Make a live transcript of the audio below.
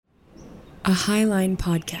a Highline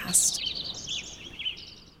podcast.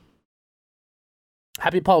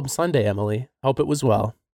 Happy Palm Sunday, Emily. Hope it was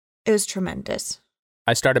well. It was tremendous.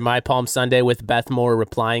 I started my Palm Sunday with Beth Moore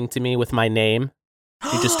replying to me with my name.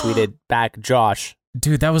 She just tweeted back, Josh.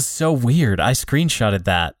 Dude, that was so weird. I screenshotted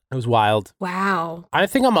that. It was wild. Wow. I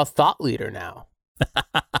think I'm a thought leader now.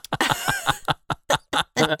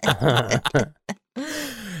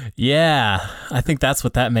 Yeah, I think that's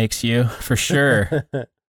what that makes you, for sure.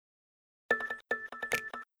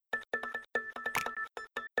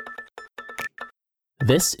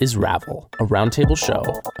 This is Ravel, a roundtable show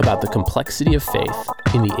about the complexity of faith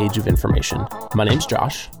in the age of information. My name's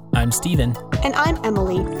Josh. I'm Steven. And I'm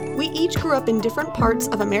Emily. We each grew up in different parts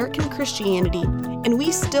of American Christianity, and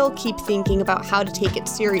we still keep thinking about how to take it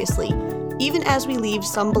seriously, even as we leave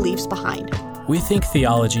some beliefs behind. We think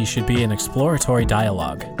theology should be an exploratory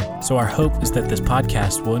dialogue, so our hope is that this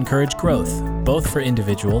podcast will encourage growth, both for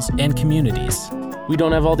individuals and communities. We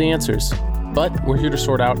don't have all the answers, but we're here to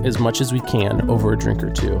sort out as much as we can over a drink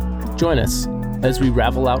or two. Join us as we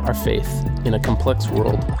ravel out our faith in a complex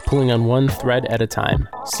world, pulling on one thread at a time,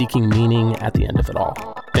 seeking meaning at the end of it all.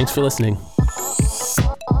 Thanks for listening.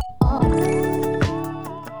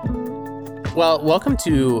 Well, welcome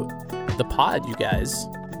to the pod, you guys.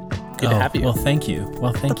 Good to have you. Well, thank you.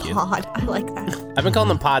 The pod. I like that. I've been calling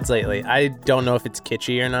them pods lately. I don't know if it's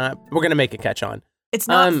kitschy or not. We're going to make it catch on. It's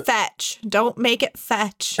not fetch. Don't make it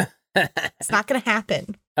fetch. It's not going to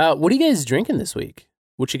happen. What are you guys drinking this week?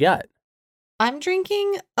 What you got? I'm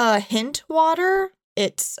drinking a Hint water.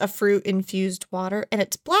 It's a fruit-infused water, and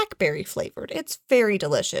it's blackberry flavored. It's very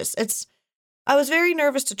delicious. I was very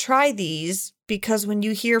nervous to try these because when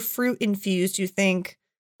you hear fruit-infused, you think,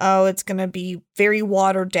 oh, it's going to be very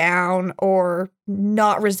watered down or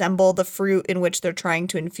not resemble the fruit in which they're trying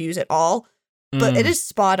to infuse at all. But it is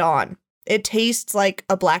spot on. It tastes like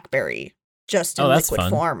a blackberry, just in liquid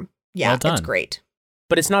form. Yeah, well it's great.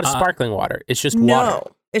 But it's not a sparkling water. It's just water. No,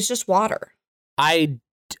 it's just water. I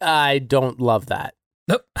don't love that.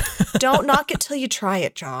 Nope. Don't knock it till you try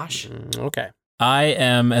it, Josh. Okay. I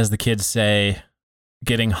am, as the kids say,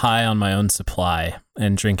 getting high on my own supply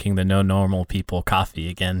and drinking the No Normal People coffee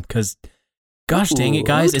again. Because, gosh dang it,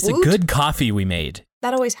 guys, it's a good coffee we made.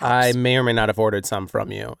 That always helps. I may or may not have ordered some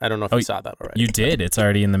from you. I don't know if you saw that already. You did. It's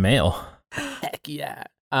already in the mail. Heck yeah.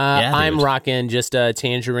 I'm dude. rocking just a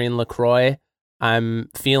tangerine LaCroix. I'm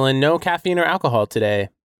feeling no caffeine or alcohol today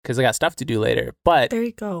because I got stuff to do later. But there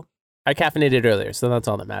you go. I caffeinated earlier, so that's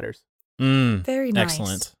all that matters. Very nice.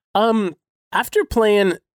 Excellent. After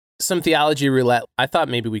playing some theology roulette, I thought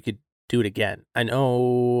maybe we could do it again. I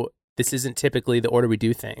know this isn't typically the order we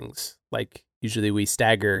do things. Like, usually we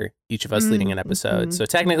stagger each of us leading an episode. So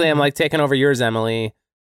technically, I'm like taking over yours, Emily.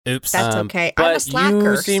 Oops. That's okay. But I'm a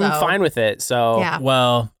slacker, you seem fine with it, so... Yeah.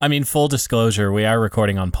 Well, I mean, full disclosure, we are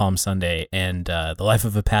recording on Palm Sunday, and the life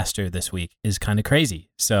of a pastor this week is kind of crazy.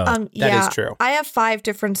 So that is true. I have 5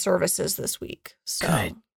 different services this week. So.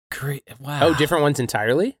 Good. Great. Wow. Oh, different ones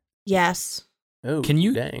entirely? Yes. Oh, Can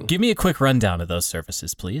you dang. give me a quick rundown of those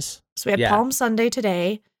services, please? So we had Palm Sunday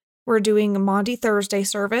today. We're doing a Maundy Thursday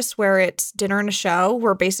service where it's dinner and a show.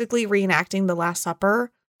 We're basically reenacting the Last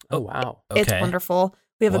Supper. Oh, wow. Okay. It's wonderful.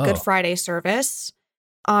 We have a Good Friday service.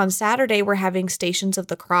 On Saturday, we're having Stations of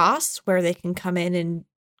the Cross where they can come in and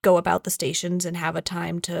go about the stations and have a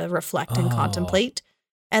time to reflect and contemplate.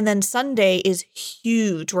 And then Sunday is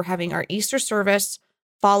huge. We're having our Easter service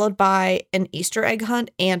followed by an Easter egg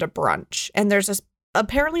hunt and a brunch. And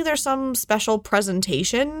apparently there's some special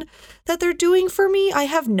presentation that they're doing for me. I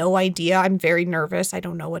have no idea. I'm very nervous. I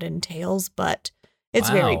don't know what it entails, but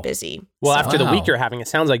it's very busy. Well, after the week you're having, it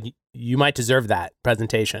sounds like you might deserve that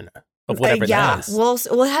presentation of whatever that is.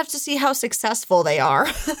 We'll have to see how successful they are.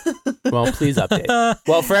 Well, please update.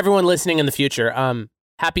 Well, for everyone listening in the future,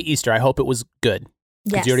 happy Easter. I hope it was good.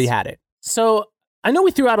 Because you already had it. So I know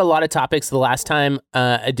we threw out a lot of topics the last time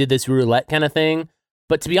I did this roulette kind of thing.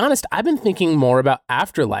 But to be honest, I've been thinking more about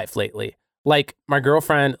afterlife lately. Like, my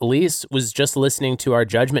girlfriend Elise was just listening to our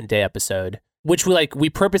Judgment Day episode, which we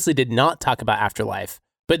purposely did not talk about afterlife.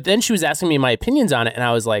 But then she was asking me my opinions on it, and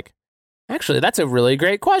I was like, actually, that's a really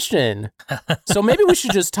great question. So maybe we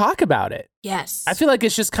should just talk about it. Yes. I feel like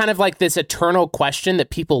it's just kind of like this eternal question that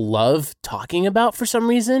people love talking about for some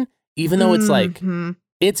reason, even though it's like,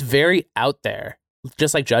 it's very out there,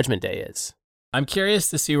 just like Judgment Day is. I'm curious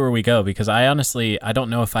to see where we go because I don't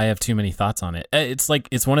know if I have too many thoughts on it.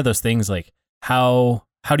 It's one of those things like how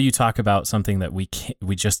do you talk about something that we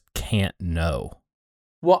just can't know?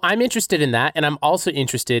 Well, I'm interested in that, and I'm also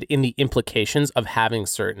interested in the implications of having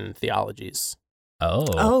certain theologies.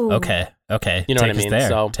 Oh. Okay. You know what I mean?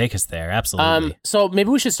 So take us there. Absolutely. So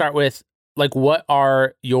maybe we should start with like, what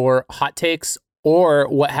are your hot takes, or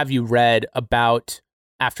what have you read about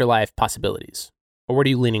afterlife possibilities? Or what are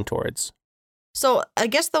you leaning towards? So I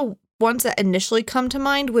guess the ones that initially come to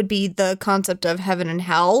mind would be the concept of heaven and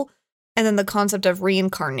hell, and then the concept of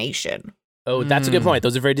reincarnation. Oh, that's a good point.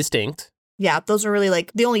 Those are very distinct. Yeah, those are really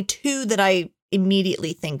like the only two that I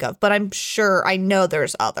immediately think of, but I know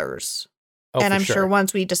there's others. Oh, and I'm sure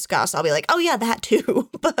once we discuss, I'll be like, oh yeah, that too.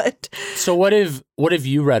 But so what have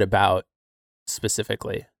you read about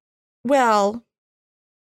specifically? Well,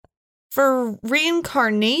 for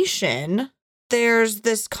reincarnation, there's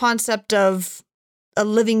this concept of a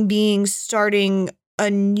living being starting a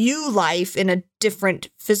new life in a different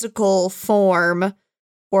physical form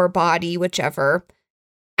or body, whichever,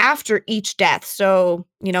 after each death. So,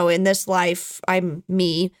 in this life, I'm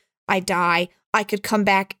me, I die. I could come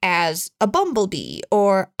back as a bumblebee,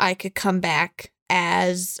 or I could come back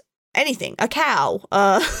as anything, a cow,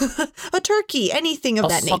 a turkey, anything of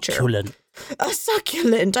that nature. A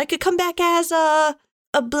succulent. I could come back as a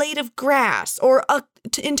blade of grass or a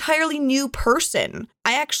entirely new person.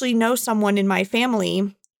 I actually know someone in my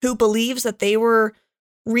family who believes that they were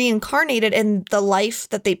reincarnated and the life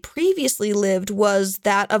that they previously lived was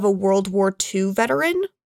that of a World War II veteran.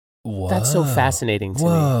 Whoa. That's so fascinating to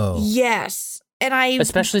me. Yes. And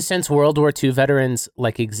especially since World War II veterans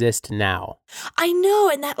exist now. I know.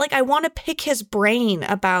 And that I want to pick his brain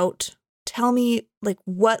about, tell me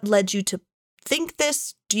what led you to think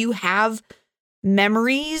this? Do you have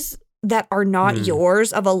memories that are not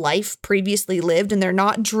yours of a life previously lived, and they're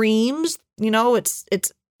not dreams?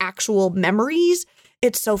 It's actual memories.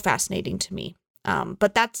 It's so fascinating to me.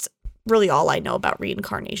 But that's really all I know about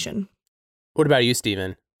reincarnation. What about you,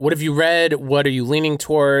 Stephen? What have you read? What are you leaning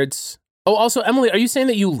towards? Oh, also, Emily, are you saying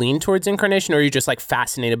that you lean towards incarnation, or are you just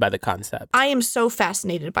fascinated by the concept? I am so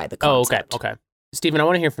fascinated by the concept. Oh, okay. Stephen, I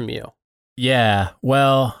want to hear from you. Yeah,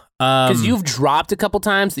 well, because you've dropped a couple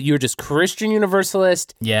times that you're just Christian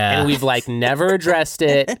Universalist. Yeah, and we've never addressed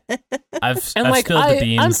it. I've spilled the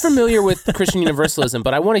beans. I'm familiar with Christian Universalism,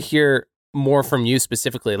 but I want to hear more from you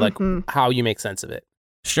specifically, how you make sense of it.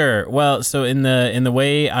 Sure. Well, so in the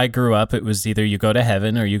way I grew up, it was either you go to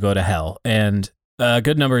heaven or you go to hell. And a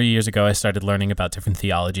good number of years ago, I started learning about different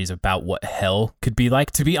theologies about what hell could be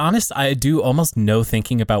like. To be honest, I do almost no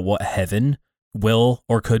thinking about what heaven will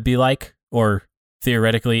or could be like, or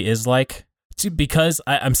theoretically is like, because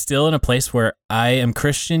I'm still in a place where I am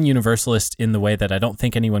Christian Universalist in the way that I don't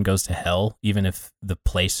think anyone goes to hell, even if the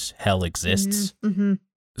place hell exists. Mm-hmm.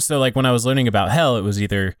 So when I was learning about hell, it was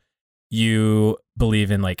either you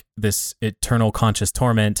believe in this eternal conscious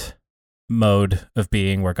torment mode of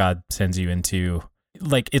being where God sends you into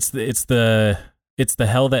it's the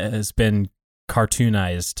hell that has been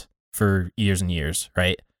cartoonized for years and years,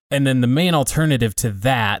 right? And then the main alternative to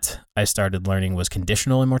that I started learning was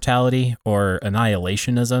conditional immortality or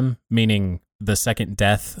annihilationism, meaning the second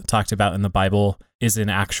death talked about in the Bible is an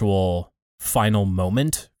actual final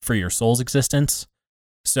moment for your soul's existence.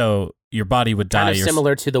 So your body would die. Kind of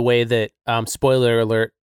similar to the way that, spoiler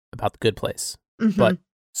alert about The Good Place, but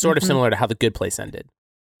sort of similar to how The Good Place ended.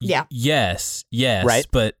 Yeah. Yes. Right.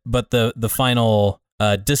 But the final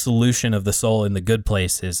dissolution of the soul in The Good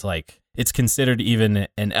Place is it's considered even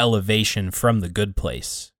an elevation from the good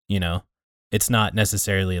place. It's not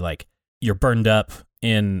necessarily you're burned up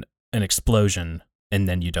in an explosion and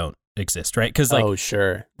then you don't exist, right? Because oh,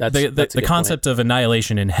 sure, that's the concept of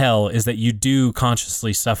annihilation in hell is that you do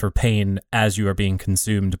consciously suffer pain as you are being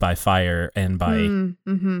consumed by fire and by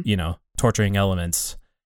torturing elements,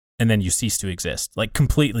 and then you cease to exist,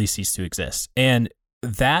 completely cease to exist. And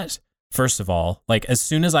that, first of all, as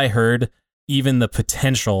soon as I heard even the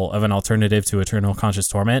potential of an alternative to eternal conscious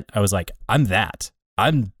torment, I was like,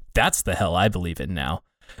 that's the hell I believe in now.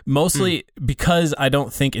 Mostly because I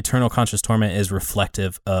don't think eternal conscious torment is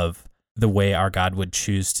reflective of the way our God would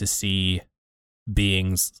choose to see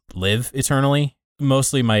beings live eternally.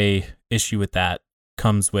 Mostly my issue with that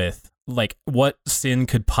comes with what sin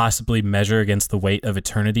could possibly measure against the weight of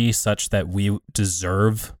eternity such that we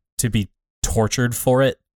deserve to be tortured for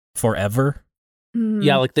it forever.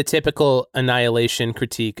 Yeah, the typical annihilation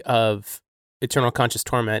critique of eternal conscious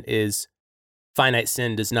torment is finite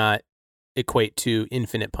sin does not equate to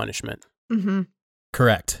infinite punishment.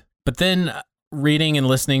 Correct. But then reading and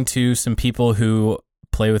listening to some people who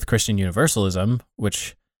play with Christian Universalism,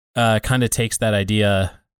 which kind of takes that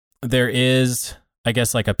idea, there is, I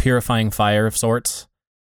guess, a purifying fire of sorts,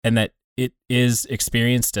 and that it is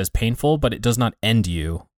experienced as painful, but it does not end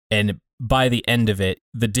you. And by the end of it,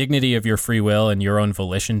 the dignity of your free will and your own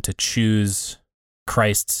volition to choose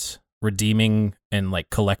Christ's redeeming and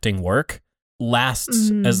collecting work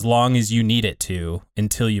lasts as long as you need it to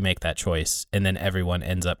until you make that choice. And then everyone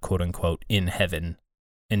ends up, quote unquote, in heaven,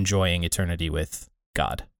 enjoying eternity with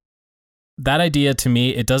God. That idea, to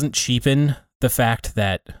me, it doesn't cheapen the fact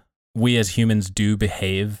that we as humans do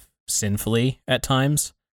behave sinfully at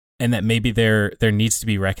times, and that maybe there needs to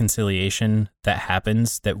be reconciliation that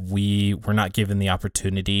happens that we were not given the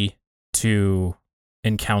opportunity to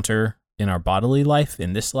encounter in our bodily life,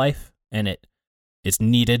 in this life, and it's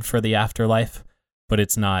needed for the afterlife, but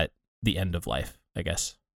it's not the end of life, I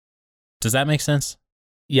guess. Does that make sense?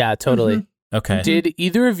 Yeah, totally. Okay. Did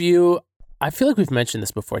either of you, I feel like we've mentioned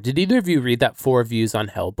this before, did either of you read that 4 Views on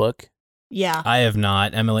Hell book? Yeah. I have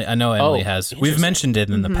not. Emily, I know Emily has. We've mentioned it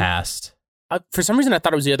in the past. For some reason, I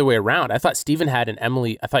thought it was the other way around. I thought Stephen had and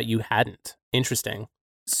Emily, I thought you hadn't. Interesting.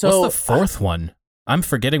 So what's the 4th one? I'm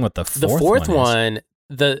forgetting what the 4th one is. The 4th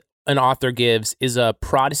one, an author gives is a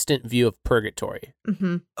Protestant view of purgatory.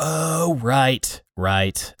 Oh, right.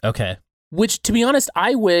 Okay. Which, to be honest,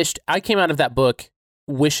 I came out of that book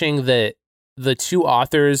wishing that the 2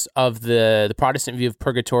 authors of the Protestant view of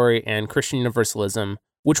purgatory and Christian Universalism,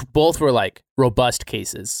 which both were like robust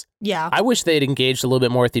cases. Yeah. I wish they had engaged a little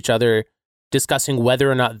bit more with each other, discussing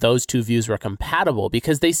whether or not those 2 views were compatible,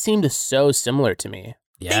 because they seemed so similar to me.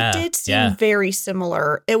 Yeah, they did seem very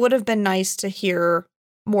similar. It would have been nice to hear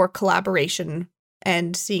more collaboration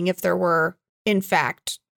and seeing if there were, in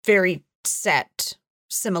fact, very set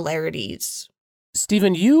similarities.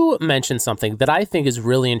 Stephen, you mentioned something that I think is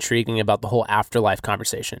really intriguing about the whole afterlife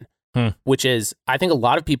conversation, which is I think a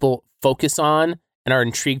lot of people focus on and are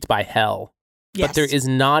intrigued by hell, but there is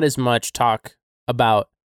not as much talk about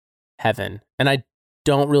heaven. And I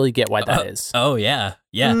don't really get why that is. Oh, yeah.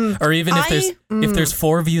 Or even if there's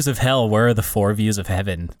 4 views of hell, where are the 4 views of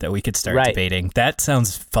heaven that we could start debating? That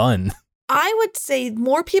sounds fun. I would say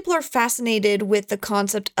more people are fascinated with the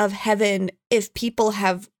concept of heaven if people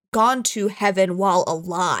have gone to heaven while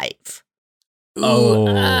alive.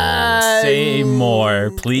 Say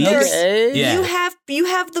more, please. Okay. Yeah. You have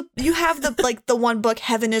the like the one book,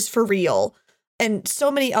 Heaven is for Real, and so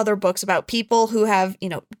many other books about people who have,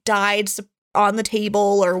 died on the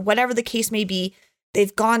table or whatever the case may be.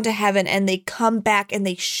 They've gone to heaven and they come back and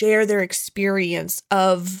they share their experience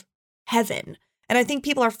of heaven. And I think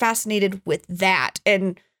people are fascinated with that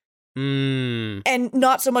and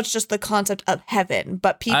not so much just the concept of heaven,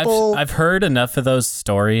 but people. I've heard enough of those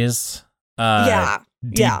stories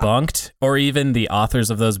debunked, or even the authors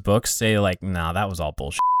of those books say like, nah, that was all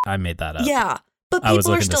bullshit. I made that up. Yeah, but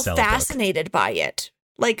people are still fascinated by it.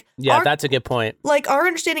 Like, that's a good point. Like our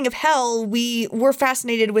understanding of hell, we're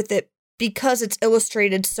fascinated with it because it's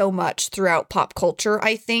illustrated so much throughout pop culture,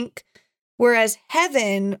 I think. Whereas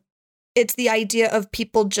heaven, it's the idea of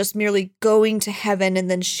people just merely going to heaven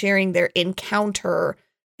and then sharing their encounter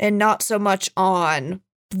and not so much on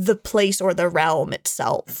the place or the realm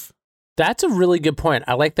itself. That's a really good point.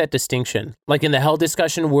 I like that distinction. Like in the hell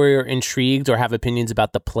discussion, we're intrigued or have opinions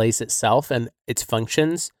about the place itself and its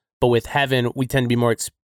functions. But with heaven, we tend to be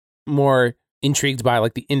more intrigued by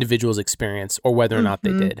like the individual's experience or whether or not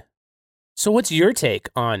they did. So what's your take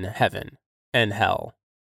on heaven and hell?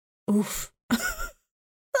 Oof.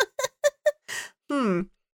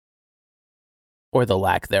 Or the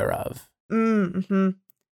lack thereof. Ooh.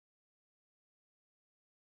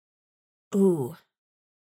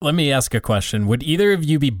 Let me ask a question. Would either of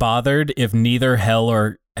you be bothered if neither hell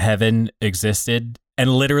or heaven existed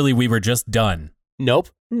and literally we were just done? Nope.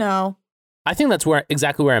 No. I think that's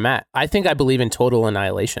exactly where I'm at. I think I believe in total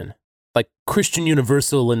annihilation. Like Christian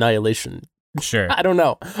universal annihilation. Sure. I don't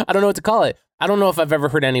know what to call it. I don't know if I've ever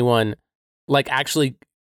heard anyone like actually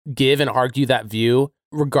give and argue that view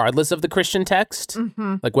regardless of the Christian text,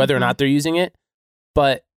 like whether or not they're using it.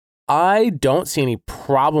 But I don't see any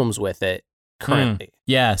problems with it currently.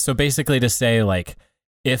 Yeah. So basically to say like,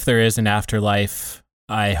 if there is an afterlife,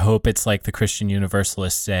 I hope it's like the Christian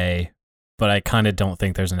Universalists say, but I kind of don't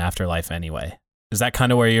think there's an afterlife anyway. Is that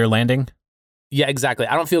kind of where you're landing? Yeah, exactly.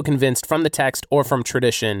 I don't feel convinced from the text or from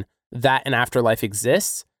tradition that an afterlife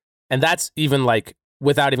exists. And that's even like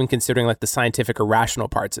without even considering like the scientific or rational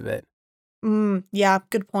parts of it. Yeah,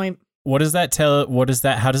 good point. How does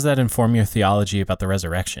that inform your theology about the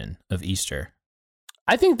resurrection of Easter?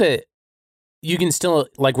 I think that you can still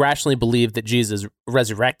like rationally believe that Jesus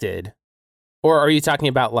resurrected, or are you talking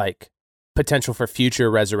about like potential for future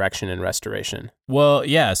resurrection and restoration? Well,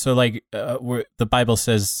 yeah. So like the Bible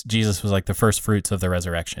says Jesus was like the first fruits of the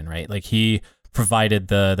resurrection, right? Like he provided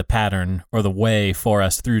the pattern or the way for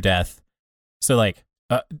us through death. So like,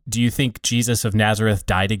 do you think Jesus of Nazareth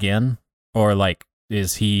died again? Or like,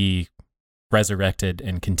 is he resurrected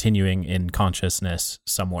and continuing in consciousness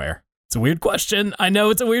somewhere? It's a weird question. I know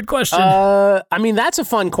it's a weird question. I mean, that's a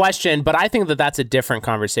fun question, but I think that that's a different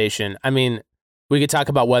conversation. I mean, we could talk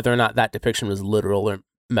about whether or not that depiction was literal or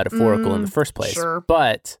metaphorical in the first place. Sure.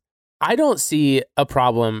 But I don't see a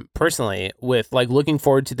problem personally with like looking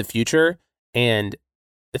forward to the future and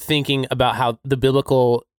thinking about how the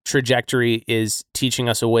biblical trajectory is teaching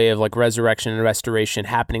us a way of like resurrection and restoration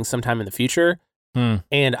happening sometime in the future.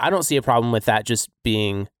 And I don't see a problem with that just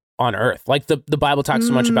being on earth. Like the Bible talks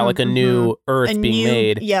so much about like a new earth being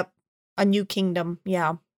made. Yep. A new kingdom.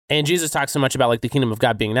 Yeah. And Jesus talks so much about like the kingdom of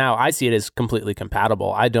God being now. I see it as completely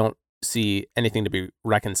compatible. I don't see anything to be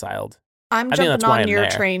reconciled. I'm jumping on your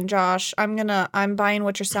train, Josh. I'm buying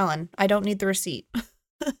what you're selling. I don't need the receipt.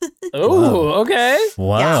 Oh, okay.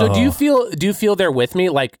 Wow. So do you feel they're with me?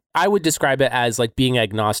 Like I would describe it as like being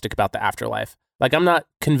agnostic about the afterlife. Like I'm not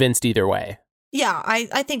convinced either way. Yeah,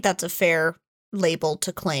 I think that's a fair label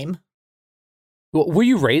to claim. Well, were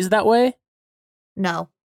you raised that way? No.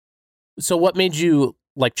 So what made you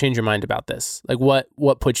like change your mind about this? Like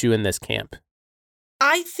what put you in this camp?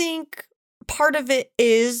 I think part of it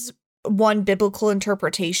is one biblical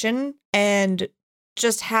interpretation and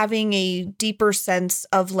just having a deeper sense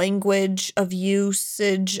of language, of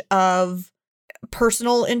usage, of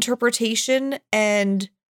personal interpretation, and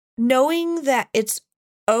knowing that it's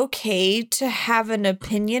okay to have an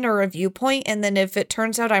opinion or a viewpoint. And then if it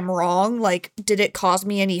turns out I'm wrong, like, did it cause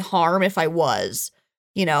me any harm if I was?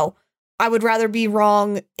 You know, I would rather be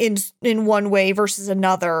wrong in one way versus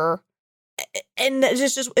another. And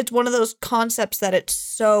it's one of those concepts that it's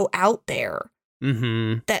so out there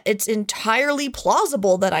that it's entirely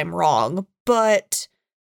plausible that I'm wrong. But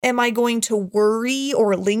am I going to worry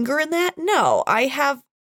or linger in that? No, I have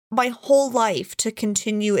my whole life to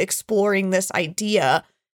continue exploring this idea.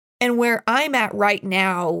 And where I'm at right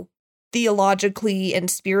now, theologically and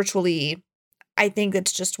spiritually, I think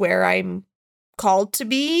it's just where I'm called to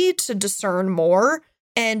be, to discern more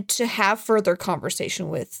and to have further conversation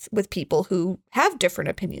with people who have different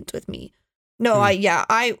opinions with me. No,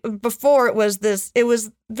 before it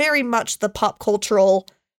was very much the pop cultural,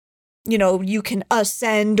 you know, you can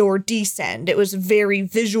ascend or descend. It was very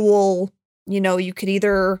visual, you know, you could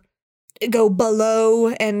either go below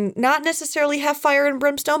and not necessarily have fire and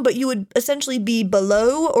brimstone, but you would essentially be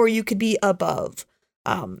below or you could be above.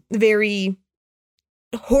 Very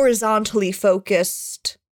horizontally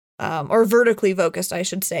focused, or vertically focused, I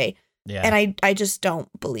should say. Yeah. And I just don't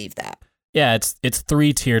believe that. Yeah, it's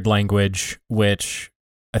three-tiered language, which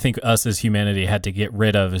I think us as humanity had to get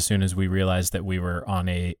rid of as soon as we realized that we were on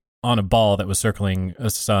a ball that was circling a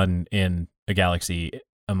sun in a galaxy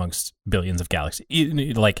amongst billions of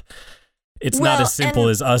galaxies. Like, it's not as simple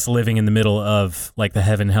as us living in the middle of like the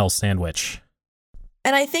heaven-hell sandwich.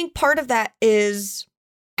 And I think part of that is,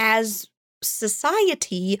 as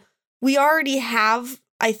society, we already have,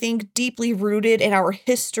 I think, deeply rooted in our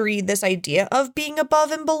history, this idea of being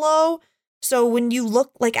above and below. So when you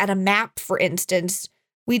look like at a map, for instance,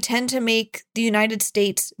 we tend to make the United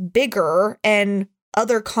States bigger and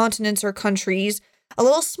other continents or countries a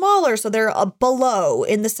little smaller, so they're below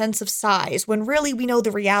in the sense of size, when really we know the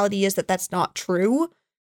reality is that that's not true.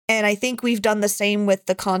 And I think we've done the same with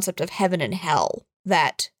the concept of heaven and hell,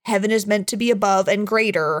 that heaven is meant to be above and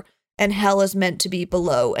greater, and hell is meant to be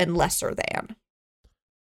below and lesser than.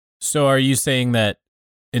 So are you saying that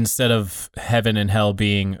instead of heaven and hell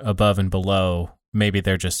being above and below, maybe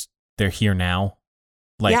they're here now?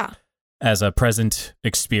 Like, as a present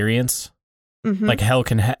experience? Mm-hmm. Like hell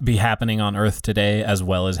can be happening on earth today as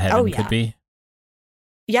well as heaven could be?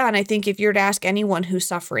 Yeah, and I think if you're to ask anyone who's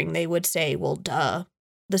suffering, they would say, well, duh,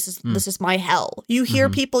 this is my hell. You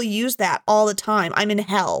hear people use that all the time. I'm in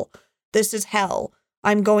hell. This is hell.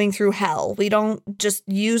 I'm going through hell. We don't just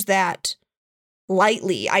use that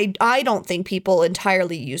lightly. I don't think people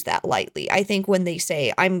entirely use that lightly. I think when they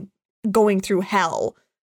say I'm going through hell,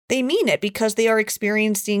 they mean it because they are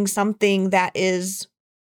experiencing something that is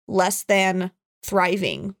less than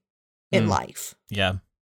thriving in life. Yeah.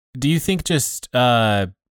 Do you think just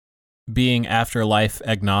being afterlife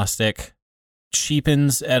agnostic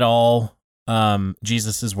cheapens at all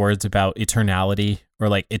Jesus's words about eternality or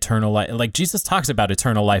like eternal life? Like Jesus talks about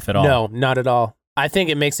eternal life at all? No, not at all. I think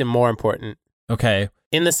it makes it more important. Okay.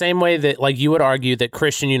 In the same way that like you would argue that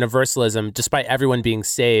Christian universalism, despite everyone being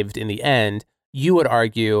saved in the end, you would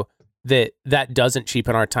argue that that doesn't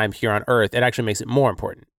cheapen our time here on earth. It actually makes it more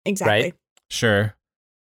important. Exactly. Right? Sure.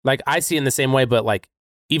 Like I see it in the same way, but like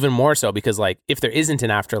even more so because like if there isn't an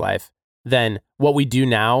afterlife, then what we do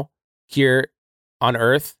now here on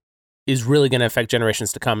earth is really going to affect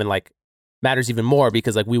generations to come. And like matters even more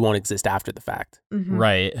because like we won't exist after the fact. Mm-hmm.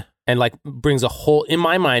 Right. And like brings in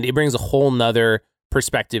my mind, it brings a whole nother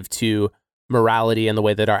perspective to morality and the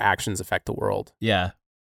way that our actions affect the world. Yeah.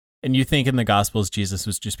 And you think in the Gospels, Jesus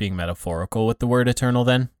was just being metaphorical with the word eternal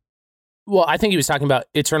then? Well, I think he was talking about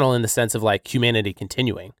eternal in the sense of like humanity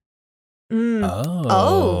continuing.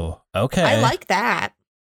 Oh, okay. I like that.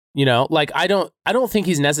 You know, like I don't think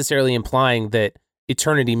he's necessarily implying that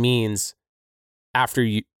eternity means after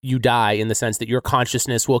you die in the sense that your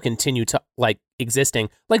consciousness will continue to like existing.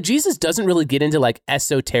 Like Jesus doesn't really get into like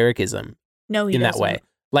esotericism in that way.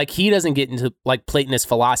 Like he doesn't get into like Platonist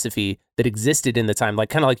philosophy that existed in the time, like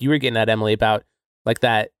kind of like you were getting at, Emily, about like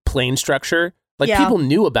that plane structure. Like people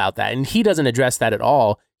knew about that, and he doesn't address that at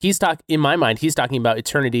all. In my mind, he's talking about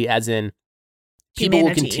eternity as in people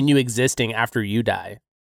will continue existing after you die.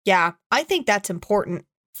 Yeah, I think that's important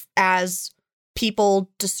as people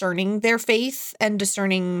discerning their faith and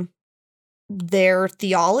discerning their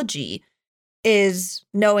theology, is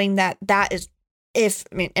knowing that is,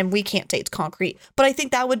 and we can't say it's concrete, but I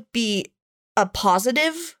think that would be a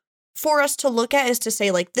positive for us to look at, is to say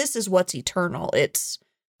like, this is what's eternal. It's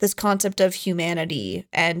this concept of humanity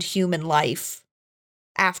and human life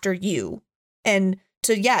after you, and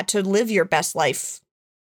to live your best life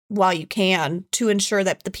while you can, to ensure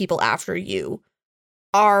that the people after you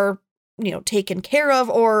are, taken care of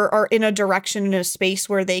or are in a direction, in a space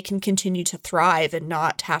where they can continue to thrive and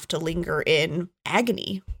not have to linger in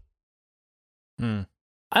agony. I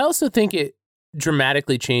also think it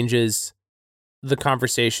dramatically changes the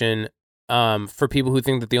conversation for people who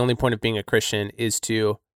think that the only point of being a Christian is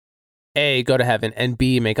to A, go to heaven, and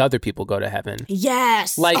B, make other people go to heaven.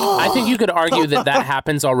 Yes. Like, I think you could argue that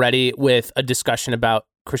happens already with a discussion about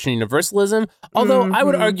Christian universalism. Although I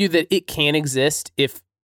would argue that it can exist if,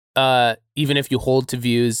 even if you hold to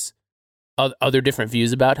views, other different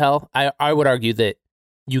views about hell. I would argue that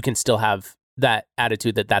you can still have that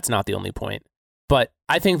attitude that that's not the only point. But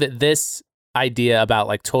I think that this idea about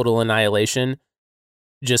like total annihilation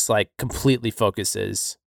just like completely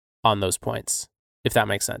focuses on those points. If that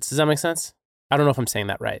makes sense. Does that make sense? I don't know if I'm saying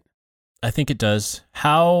that right. I think it does.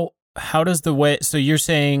 How does so you're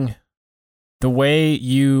saying the way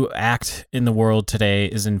you act in the world today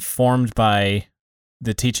is informed by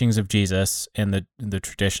the teachings of Jesus and the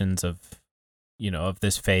traditions of, of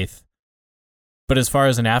this faith. But as far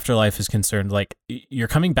as an afterlife is concerned, like you're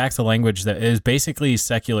coming back to language that is basically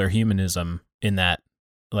secular humanism, in that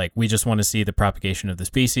like we just want to see the propagation of the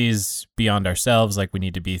species beyond ourselves. Like we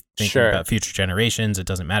need to be thinking about future generations. It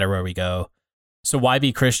doesn't matter where we go. So why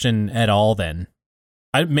be Christian at all then?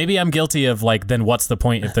 Maybe I'm guilty of like, then what's the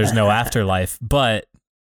point if there's no afterlife? But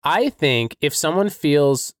I think if someone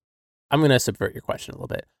feels, I'm going to subvert your question a little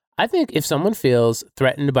bit. I think if someone feels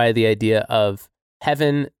threatened by the idea of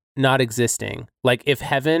heaven not existing, like if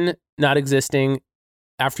heaven not existing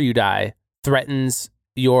after you die threatens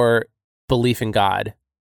your belief in God,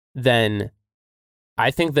 then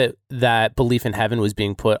I think that belief in heaven was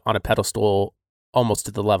being put on a pedestal almost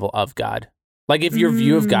to the level of God. Like if your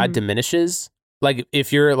view of God diminishes, like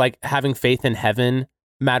if you're like having faith in heaven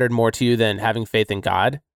mattered more to you than having faith in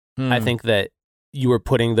God, I think that you were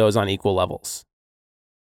putting those on equal levels.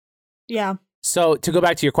 Yeah. So to go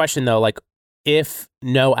back to your question though, like if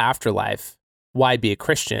no afterlife, why be a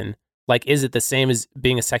Christian? Like, is it the same as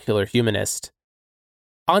being a secular humanist?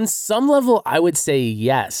 On some level, I would say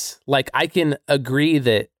yes. Like, I can agree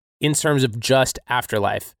that in terms of just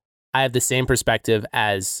afterlife, I have the same perspective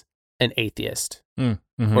as an atheist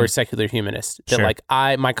or a secular humanist. That like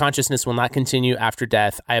my consciousness will not continue after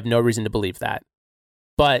death. I have no reason to believe that.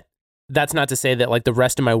 But that's not to say that like the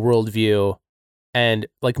rest of my worldview and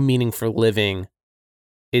like meaning for living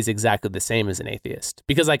is exactly the same as an atheist.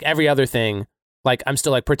 Because like every other thing, like I'm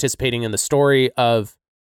still like participating in the story of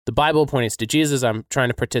the Bible pointing to Jesus. I'm trying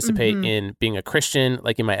to participate in being a Christian,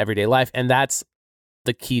 like in my everyday life. And that's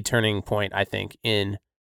the key turning point, I think, in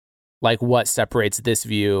like what separates this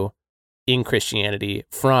view in Christianity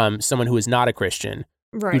from someone who is not a Christian,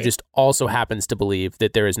 who just also happens to believe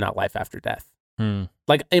that there is not life after death.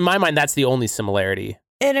 Like in my mind, that's the only similarity.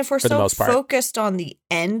 And if we're so focused on the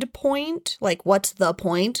end point, like what's the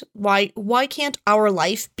point? Why can't our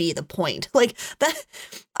life be the point? Like that,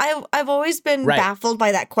 I've always been baffled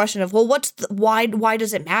by that question of, well, why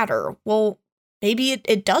does it matter? Well, maybe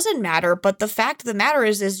it doesn't matter, but the fact of the matter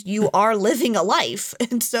is you are living a life.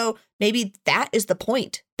 And so maybe that is the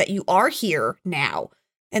point, that you are here now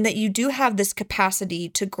and that you do have this capacity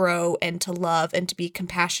to grow and to love and to be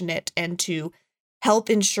compassionate and to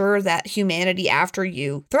help ensure that humanity after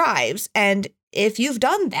you thrives. And if you've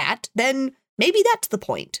done that, then maybe that's the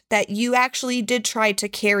point, that you actually did try to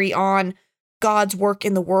carry on God's work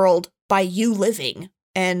in the world by you living.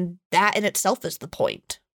 And that in itself is the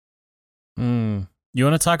point. You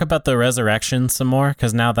want to talk about the resurrection some more?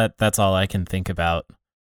 Because now that's all I can think about.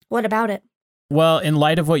 What about it? Well, in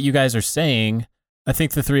light of what you guys are saying, I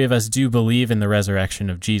think the three of us do believe in the resurrection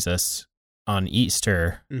of Jesus on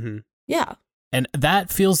Easter. Mm-hmm. Yeah. And that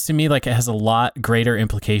feels to me like it has a lot greater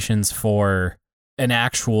implications for an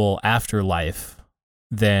actual afterlife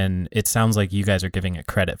than it sounds like you guys are giving it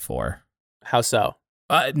credit for. How so?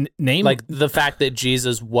 Name like the fact that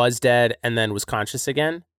Jesus was dead and then was conscious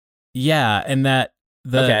again? Yeah, and that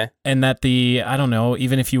I don't know,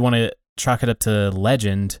 even if you want to chalk it up to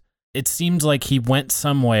legend, it seemed like he went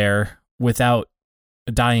somewhere without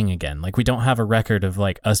dying again. Like we don't have a record of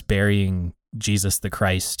like us burying Jesus the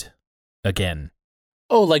Christ again.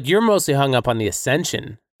 Oh, like you're mostly hung up on the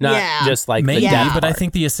ascension, not just like maybe, the death but part. I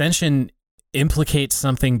think the ascension implicates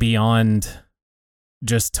something beyond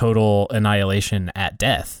just total annihilation at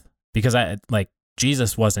death, because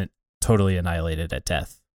Jesus wasn't totally annihilated at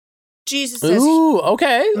death. Jesus says, ooh,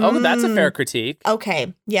 okay. Oh, that's a fair critique.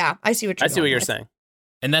 Okay. Yeah, I see what you're saying.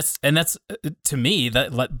 And that's to me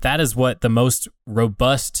that is what the most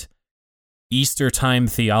robust Easter time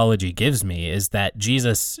theology gives me, is that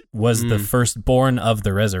Jesus was the firstborn of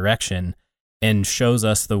the resurrection and shows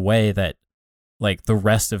us the way that like the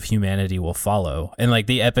rest of humanity will follow. And like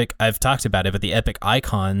the epic, I've talked about it, but the epic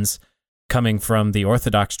icons coming from the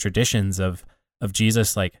Orthodox traditions of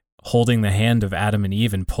Jesus like holding the hand of Adam and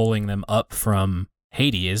Eve and pulling them up from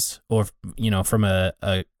Hades, or from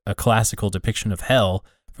a classical depiction of hell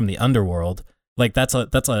from the underworld. Like that's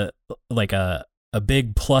a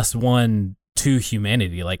big +1 to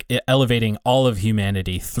humanity, like elevating all of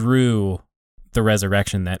humanity through the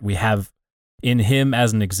resurrection that we have in him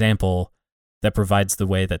as an example that provides the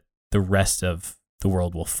way that the rest of the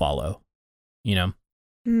world will follow,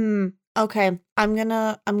 Okay. I'm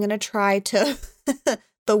gonna try to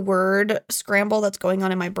the word scramble that's going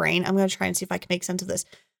on in my brain. I'm gonna try and see if I can make sense of this.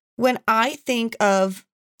 When I think of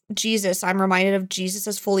Jesus, I'm reminded of Jesus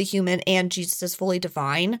as fully human and Jesus as fully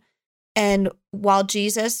divine. And while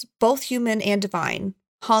Jesus, both human and divine,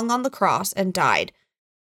 hung on the cross and died,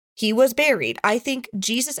 he was buried. I think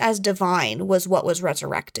Jesus as divine was what was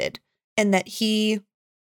resurrected, and that he,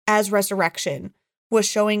 as resurrection, was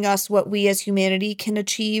showing us what we as humanity can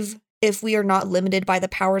achieve if we are not limited by the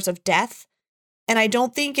powers of death. And I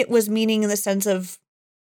don't think it was meaning in the sense of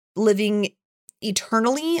living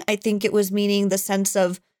eternally. I think it was meaning the sense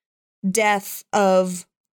of death of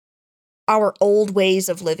our old ways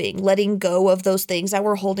of living, letting go of those things that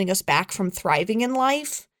were holding us back from thriving in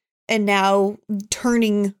life, and now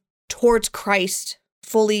turning towards Christ,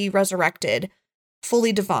 fully resurrected,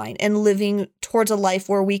 fully divine, and living towards a life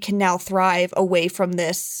where we can now thrive away from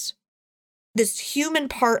this human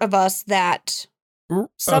part of us that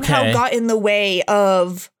somehow got in the way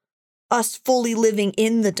of us fully living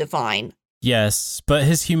in the divine. Yes, but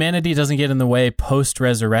his humanity doesn't get in the way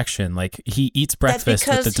post-resurrection. Like, he eats breakfast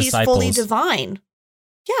with the disciples. He's fully divine.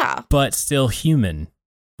 Yeah. But still human,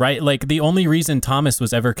 right? Like, the only reason Thomas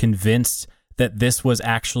was ever convinced that this was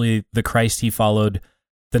actually the Christ he followed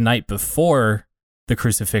the night before the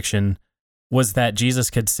crucifixion was that Jesus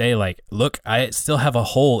could say, like, look, I still have a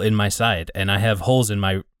hole in my side, and I have holes in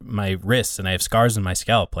my wrists, and I have scars in my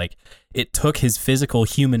scalp. Like, it took his physical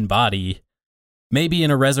human body, maybe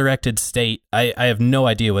in a resurrected state. I have no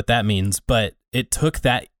idea what that means, but it took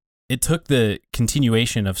the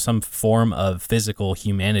continuation of some form of physical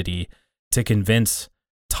humanity to convince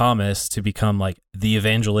Thomas to become like the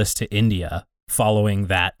evangelist to India following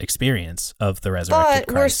that experience of the resurrected Christ.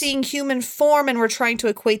 But we're seeing human form, and we're trying to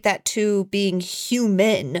equate that to being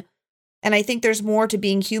human. And I think there's more to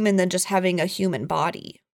being human than just having a human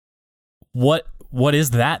body. What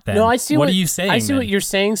is that then? No, I see. What are you saying? I see what you're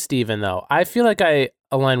saying, Stephen, though. I feel like I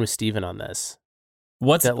align with Stephen on this.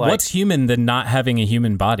 What's human than not having a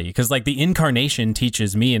human body? Because like the incarnation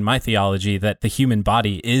teaches me in my theology that the human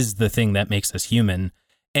body is the thing that makes us human,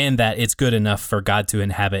 and that it's good enough for God to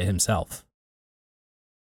inhabit himself.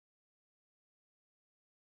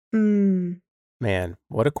 Man,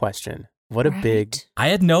 what a question. What a big. I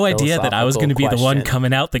had no idea that I was going to be the one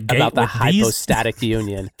coming out the gate about the with hypostatic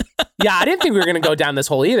union. Yeah, I didn't think we were going to go down this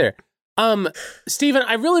hole either. Stephen,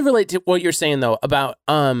 I really relate to what you're saying though about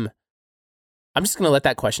I'm just going to let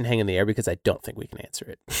that question hang in the air because I don't think we can answer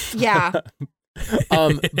it. Yeah.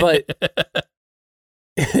 But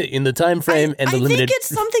in the time frame and the limited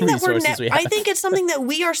resources we have. I think it's something that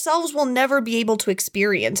we ourselves will never be able to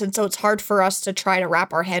experience, and so it's hard for us to try to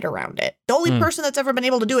wrap our head around it. The only person that's ever been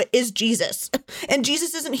able to do it is Jesus, and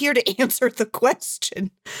Jesus isn't here to answer the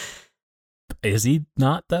question. Is he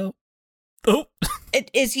not though? Oh.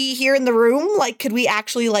 Is he here in the room? Like, could we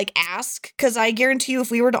actually like ask? Because I guarantee you, if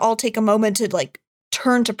we were to all take a moment to like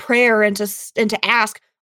turn to prayer and to ask,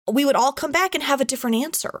 we would all come back and have a different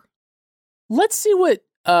answer. Let's see what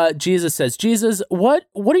Jesus says. Jesus, what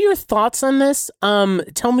are your thoughts on this?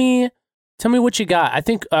 Tell me what you got. I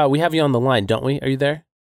think we have you on the line, don't we? Are you there?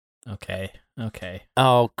 Okay.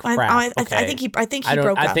 Oh crap! I think he broke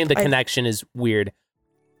up. I think the connection is weird.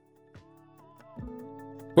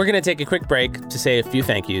 We're gonna take a quick break to say a few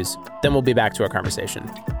thank yous. Then we'll be back to our conversation.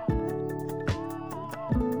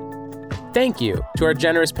 Thank you to our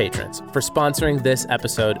generous patrons for sponsoring this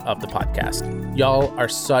episode of the podcast. Y'all are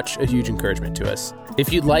such a huge encouragement to us.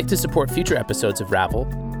 If you'd like to support future episodes of Ravel,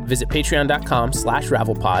 visit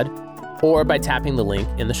patreon.com/ravelpod or by tapping the link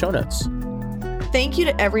in the show notes. Thank you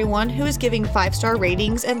to everyone who is giving 5-star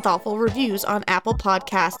ratings and thoughtful reviews on Apple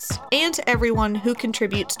Podcasts, and to everyone who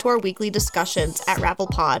contributes to our weekly discussions at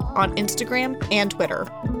RavelPod on Instagram and Twitter.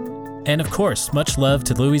 And of course, much love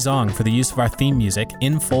to Louis Zong for the use of our theme music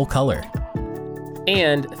in full color.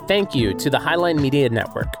 And thank you to the Highline Media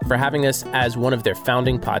Network for having us as one of their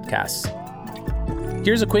founding podcasts.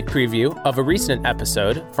 Here's a quick preview of a recent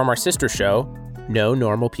episode from our sister show, No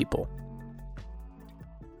Normal People.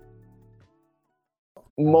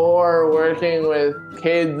 More working with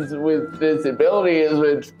kids with disabilities,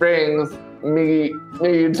 which brings me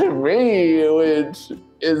to me, which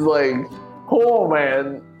is like, oh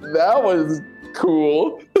man, that was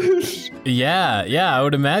cool. Yeah, I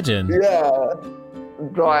would imagine. Yeah,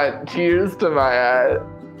 brought tears to my eyes.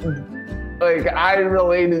 Like, I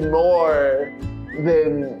related more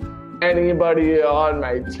than anybody on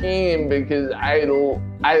my team because I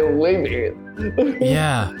live it.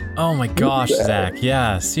 Yeah. Oh my gosh, Yeah. Zach.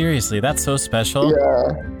 Yeah, seriously, that's so special.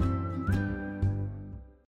 Yeah.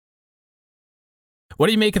 What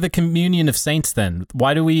do you make of the communion of saints then?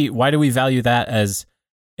 Why do we value that as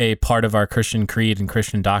a part of our Christian creed and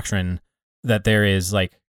Christian doctrine, that there is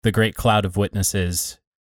like the great cloud of witnesses?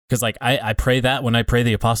 Because like I pray that when I pray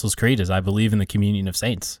the Apostles' Creed is I believe in the communion of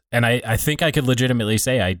saints. And I think I could legitimately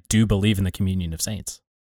say I do believe in the communion of saints.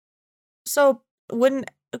 So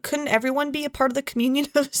couldn't everyone be a part of the communion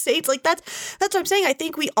of saints? Like that's what I'm saying. I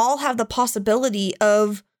think we all have the possibility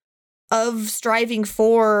of striving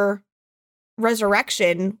for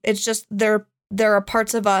resurrection. It's just there are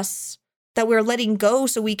parts of us that we're letting go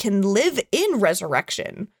so we can live in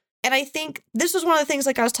resurrection. And I think this was one of the things,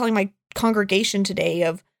 like I was telling my congregation today,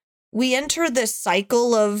 of we enter this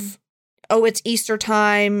cycle of, oh, it's Easter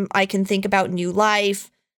time, I can think about new life.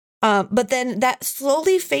 But then that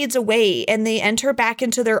slowly fades away and they enter back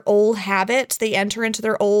into their old habits. They enter into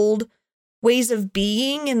their old ways of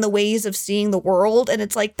being and the ways of seeing the world. And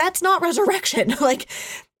it's like, that's not resurrection. Like,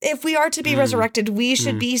 if we are to be resurrected, we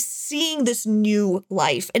should be seeing this new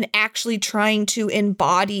life and actually trying to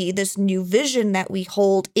embody this new vision that we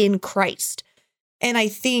hold in Christ. And I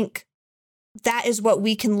think that is what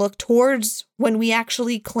we can look towards when we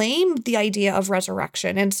actually claim the idea of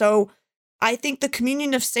resurrection. And so I think the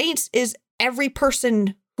communion of saints is every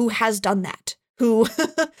person who has done that, who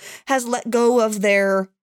has let go of their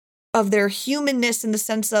humanness in the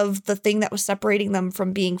sense of the thing that was separating them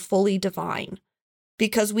from being fully divine.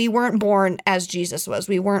 Because we weren't born as Jesus was.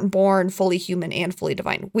 We weren't born fully human and fully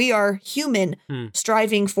divine. We are human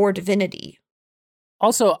striving for divinity.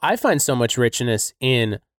 Also, I find so much richness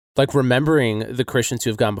in like remembering the Christians who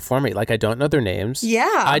have gone before me. Like, I don't know their names.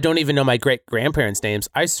 Yeah. I don't even know my great-grandparents' names.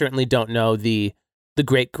 I certainly don't know the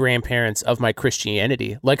great-grandparents of my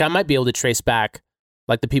Christianity. Like, I might be able to trace back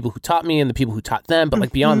like the people who taught me and the people who taught them, but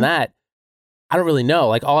like beyond that, I don't really know.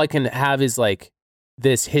 Like, all I can have is like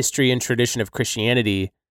this history and tradition of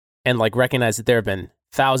Christianity, and like recognize that there have been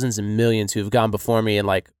thousands and millions who have gone before me and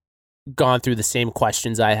like gone through the same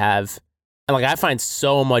questions I have. And like, I find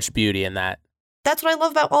so much beauty in that. That's what I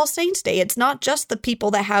love about All Saints Day. It's not just the people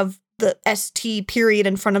that have the ST period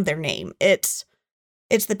in front of their name. It's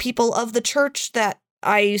the people of the church that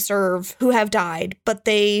I serve who have died, but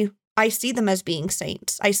I see them as being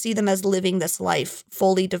saints. I see them as living this life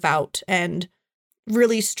fully devout and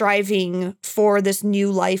really striving for this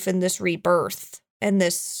new life and this rebirth and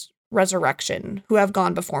this resurrection, who have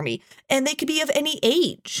gone before me. And they could be of any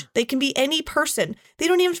age. They can be any person. They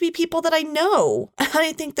don't even have to be people that I know.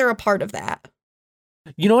 I think they're a part of that.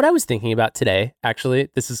 You know what I was thinking about today? Actually,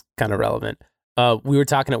 this is kind of relevant. We were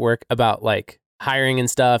talking at work about like hiring and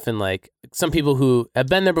stuff, and like some people who have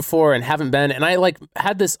been there before and haven't been. And I like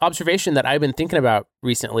had this observation that I've been thinking about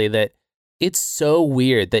recently, that it's so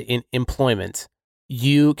weird that in employment,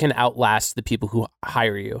 you can outlast the people who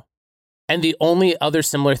hire you. And the only other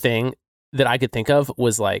similar thing that I could think of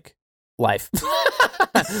was like life.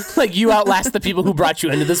 Like you outlast the people who brought you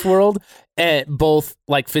into this world, both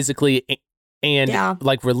like physically and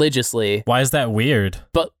like religiously. Why is that weird?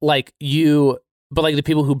 But like the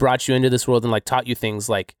people who brought you into this world and like taught you things,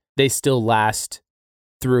 like they still last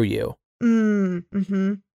through you.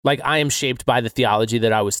 Mm-hmm. Like I am shaped by the theology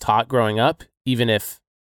that I was taught growing up, even if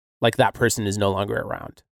like that person is no longer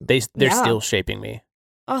around. They're still shaping me.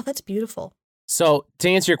 Oh, that's beautiful. So to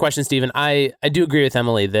answer your question, Stephen, I do agree with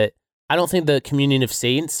Emily that I don't think the communion of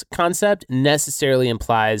saints concept necessarily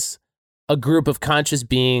implies a group of conscious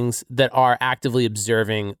beings that are actively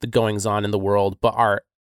observing the goings on in the world, but are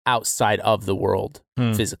outside of the world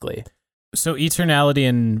physically. So eternality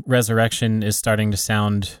and resurrection is starting to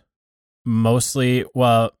sound mostly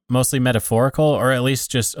metaphorical, or at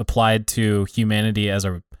least just applied to humanity as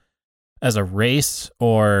a race,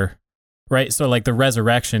 or right. So like the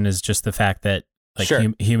resurrection is just the fact that like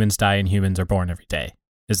humans die and humans are born every day.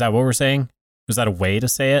 Is that what we're saying? Is that a way to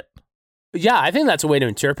say it? Yeah, I think that's a way to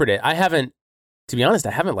interpret it. To be honest,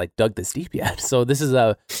 I haven't like dug this deep yet. So this is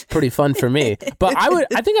pretty fun for me. But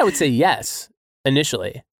I think I would say yes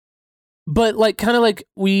initially. But like kind of like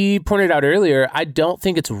we pointed out earlier, I don't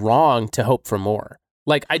think it's wrong to hope for more.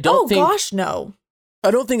 Like I don't think no.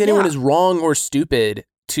 I don't think anyone is wrong or stupid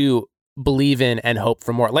to believe in and hope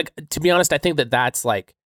for more. Like to be honest, I think that that's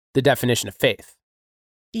like the definition of faith.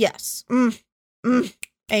 Yes.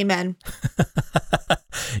 Amen.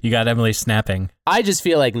 You got Emily snapping. I just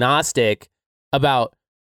feel agnostic about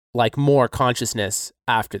like more consciousness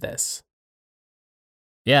after this.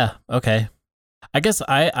 Yeah. Okay. I guess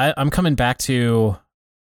I'm coming back to,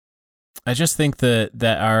 I just think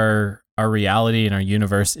that our reality and our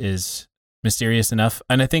universe is mysterious enough.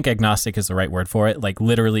 And I think agnostic is the right word for it. Like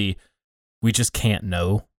literally, we just can't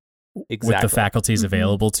know with the faculties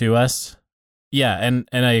available to us. Yeah. And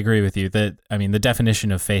I agree with you that, I mean, the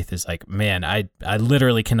definition of faith is like, man, I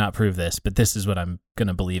literally cannot prove this, but this is what I'm going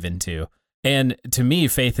to believe into. And to me,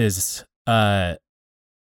 faith is,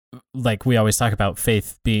 like we always talk about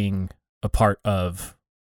faith being a part of,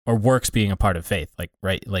 or works being a part of faith, like,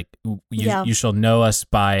 right? Like you shall know us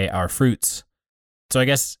by our fruits. So I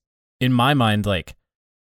guess in my mind, like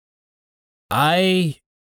I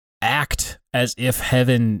act as if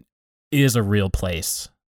heaven is a real place.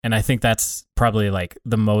 And I think that's probably like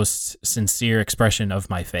the most sincere expression of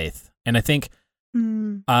my faith. And I think,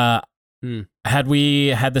 had we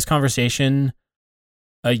had this conversation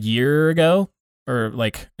a year ago, or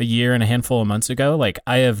like a year and a handful of months ago, like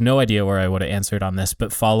I have no idea where I would have answered on this,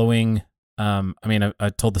 but following, I mean, I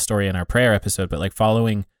told the story in our prayer episode, but like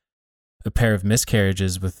following a pair of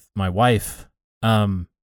miscarriages with my wife,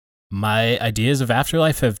 my ideas of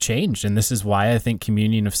afterlife have changed. And this is why I think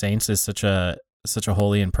communion of saints is such a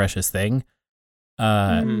holy and precious thing.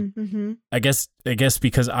 I guess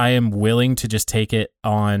because I am willing to just take it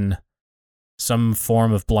on some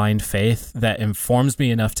form of blind faith that informs me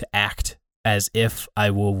enough to act as if I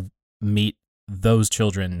will meet those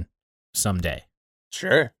children someday.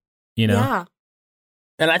 Sure. You know? Yeah.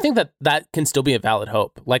 And I think that can still be a valid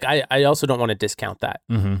hope. Like, I also don't want to discount that.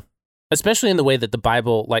 Mm-hmm. Especially in the way that the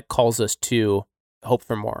Bible, like, calls us to hope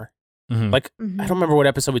for more. Mm-hmm. Like, I don't remember what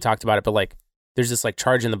episode we talked about it, but, like, there's this, like,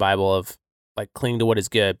 charge in the Bible of, like, cling to what is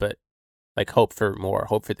good, but, like, hope for more,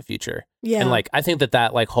 hope for the future. Yeah. And, like, I think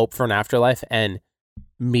that, like, hope for an afterlife and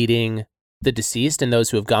meeting the deceased and those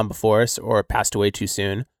who have gone before us or passed away too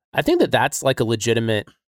soon, I think that that's like a legitimate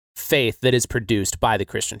faith that is produced by the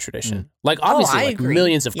Christian tradition. Like obviously like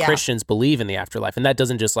millions of Christians believe in the afterlife, and that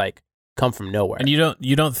doesn't just like come from nowhere. And you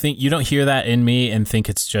don't hear that in me and think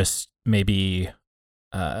it's just maybe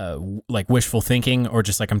like wishful thinking, or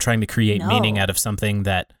just like I'm trying to create meaning out of something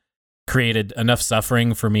that created enough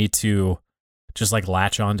suffering for me to just like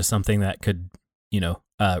latch on to something that could,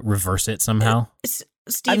 reverse it somehow.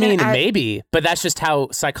 Stephen, I mean, maybe, but that's just how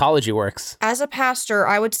psychology works. As a pastor,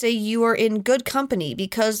 I would say you are in good company,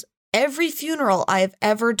 because every funeral I've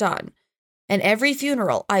ever done and every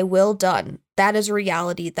funeral I will done, that is a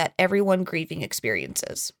reality that everyone grieving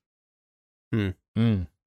experiences. Of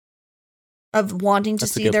wanting to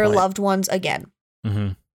see their loved ones again.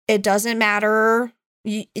 Mm-hmm. It doesn't matter.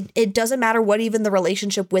 It doesn't matter what even the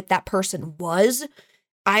relationship with that person was.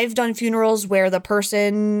 I've done funerals where the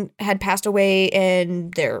person had passed away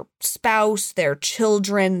and their spouse, their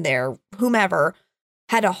children, their whomever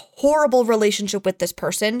had a horrible relationship with this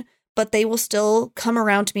person, but they will still come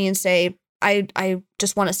around to me and say, I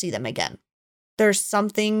just want to see them again. There's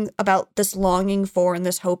something about this longing for and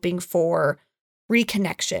this hoping for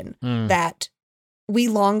reconnection that we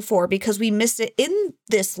long for because we miss it in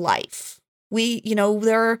this life. We,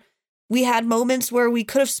 we had moments where we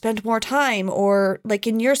could have spent more time, or like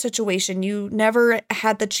in your situation, you never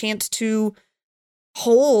had the chance to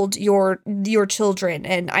hold your children.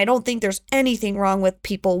 And I don't think there's anything wrong with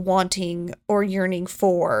people wanting or yearning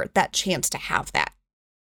for that chance to have that.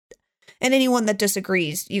 And anyone that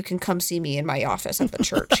disagrees, you can come see me in my office at the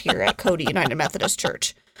church here at Cody United Methodist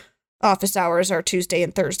Church. Office hours are Tuesday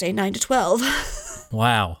and Thursday, 9 to 12.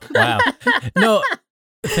 Wow. No,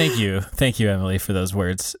 thank you, Emily, for those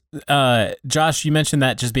words. Josh, you mentioned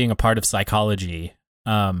that just being a part of psychology,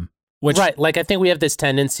 which right. Like, I think we have this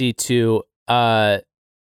tendency to devalue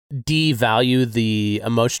the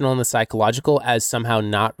emotional and the psychological as somehow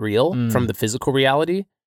not real from the physical reality.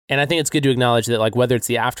 And I think it's good to acknowledge that, like, whether it's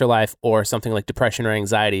the afterlife or something like depression or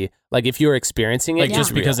anxiety, like if you're experiencing it, like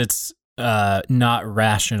just because it's not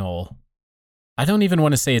rational. I don't even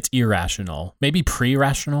want to say it's irrational. Maybe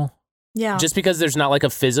pre-rational. Yeah. Just because there's not like a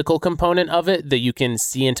physical component of it that you can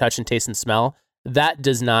see and touch and taste and smell, that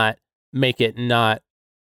does not make it not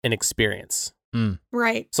an experience.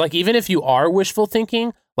 Right. So like even if you are wishful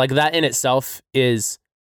thinking, like that in itself is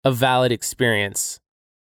a valid experience.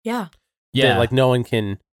 Yeah. That like no one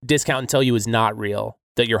can discount and tell you is not real,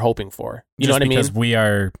 that you're hoping for. You know what I mean? Because we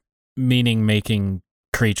are meaning-making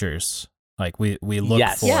creatures. Like we look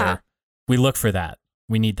for we look for that.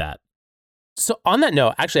 We need that. So on that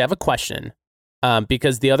note, actually I have a question.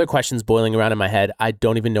 Because the other questions boiling around in my head, I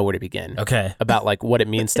don't even know where to begin. Okay. About like what it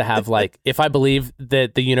means to have like, if I believe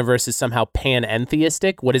that the universe is somehow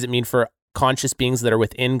panentheistic, what does it mean for conscious beings that are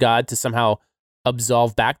within God to somehow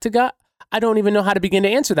absolve back to God? I don't even know how to begin to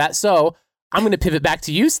answer that. So I'm going to pivot back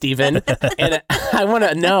to you, Stephen. And I want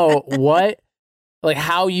to know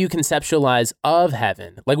how you conceptualize of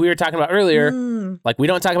heaven. Like we were talking about earlier, like we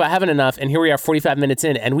don't talk about heaven enough. And here we are 45 minutes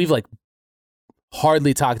in and we've like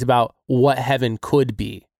hardly talked about what heaven could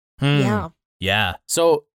be. Yeah.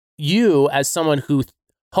 So you, as someone who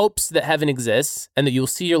hopes that heaven exists and that you'll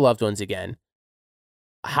see your loved ones again,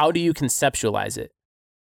 how do you conceptualize it?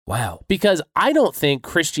 Wow. Because I don't think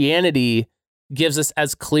Christianity gives us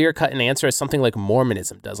as clear-cut an answer as something like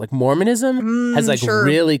Mormonism does. Like Mormonism has like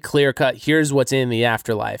really clear-cut, here's what's in the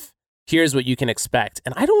afterlife. Here's what you can expect.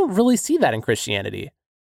 And I don't really see that in Christianity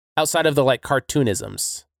outside of the like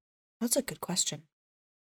cartoonisms. That's a good question.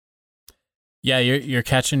 Yeah, you're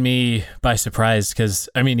catching me by surprise because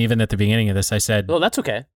I mean, even at the beginning of this, I said, "Well, that's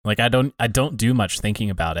okay." Like, I don't do much thinking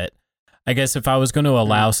about it. I guess if I was going to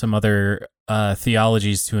allow some other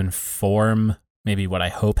theologies to inform maybe what I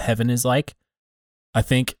hope heaven is like, I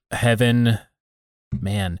think heaven,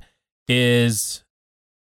 man, is.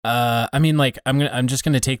 I mean, like I'm just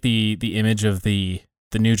gonna take the image of the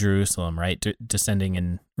New Jerusalem, right, descending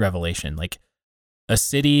in Revelation, like a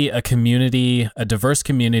city, a community, a diverse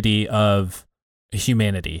community of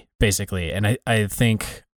humanity, basically. And I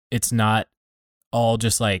think it's not all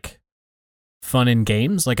just like fun and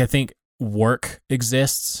games. Like I think work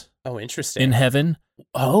exists. Oh, interesting. In heaven.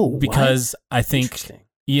 Oh, because what? I think,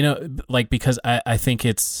 you know, like, because I think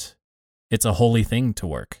it's a holy thing to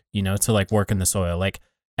work, you know, to like work in the soil. Like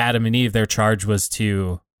Adam and Eve, their charge was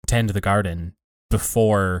to tend the garden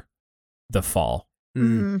before the fall.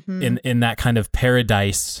 Mm-hmm. In that kind of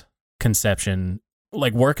paradise conception,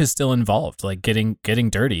 like work is still involved, like getting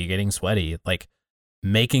dirty, getting sweaty, like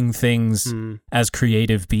making things as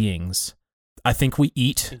creative beings. I think we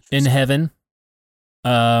eat in heaven.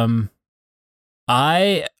 I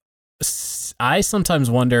sometimes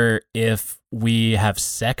wonder if we have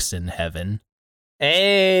sex in heaven.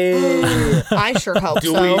 Hey, I sure hope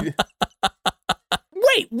so.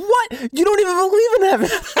 Wait, what? You don't even believe in heaven?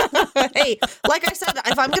 Hey, like I said,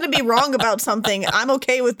 if I'm going to be wrong about something, I'm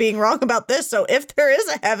okay with being wrong about this. So if there is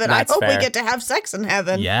a heaven, I hope we get to have sex in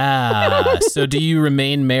heaven. Yeah. So do you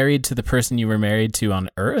remain married to the person you were married to on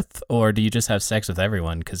earth, or do you just have sex with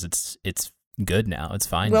everyone because it's good now? It's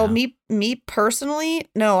fine. Well, now. me personally,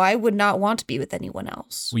 no, I would not want to be with anyone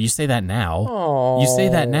else. Well, you say that now. Aww. You say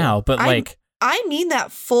that now, but I mean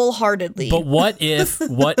that full-heartedly. But what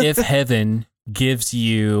if heaven gives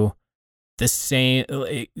you the same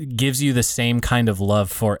kind of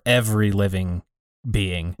love for every living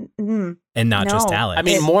being and not just Alex? I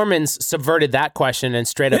mean, Mormons subverted that question and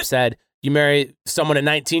straight up said, you marry someone at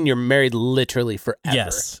 19, you're married literally forever.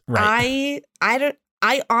 Yes, right.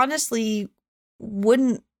 I honestly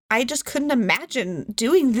wouldn't. I just couldn't imagine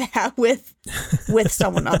doing that with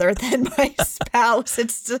someone other than my spouse.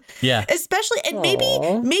 It's especially, and maybe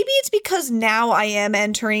it's because now I am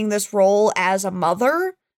entering this role as a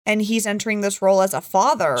mother and he's entering this role as a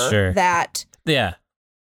father. That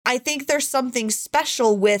I think there's something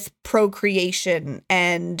special with procreation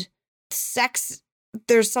and sex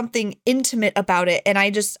there's something intimate about it. And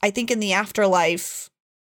I think in the afterlife,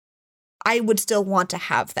 I would still want to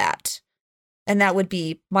have that. And that would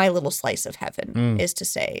be my little slice of heaven, is to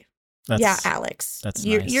say, yeah, Alex,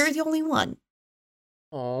 you're the only one.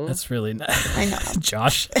 Oh, that's really nice. I know.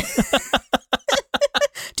 Josh.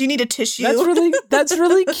 Do you need a tissue? That's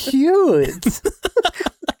really cute.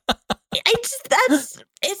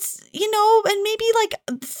 It's, and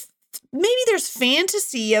maybe there's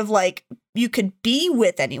fantasy of like, you could be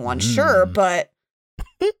with anyone, sure, but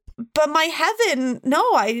my heaven, no,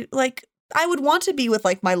 I would want to be with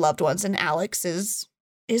like my loved ones, and Alex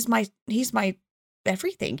he's my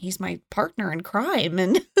everything. He's my partner in crime,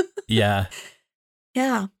 and yeah.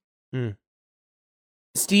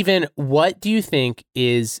 Stephen, what do you think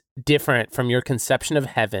is different from your conception of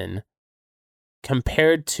heaven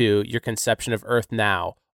compared to your conception of Earth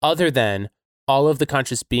now, other than all of the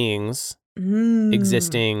conscious beings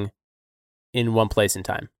existing in one place in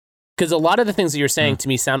time? Because a lot of the things that you're saying to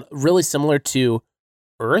me sound really similar to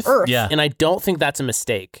Earth. Yeah. And I don't think that's a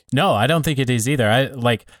mistake. No, I don't think it is either.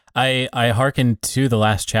 I hearken to the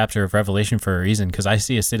last chapter of Revelation for a reason, because I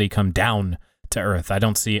see a city come down to Earth. I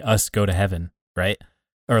don't see us go to heaven, right?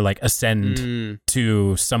 Or like ascend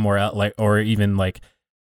to somewhere else, like, or even like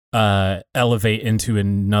elevate into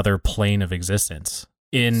another plane of existence.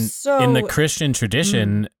 In the Christian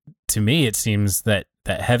tradition, to me, it seems that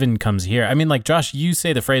heaven comes here. I mean, like, Josh, you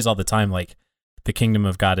say the phrase all the time, like, the kingdom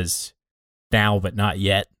of God is now, but not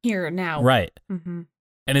yet. Here, now. Right. Mm-hmm.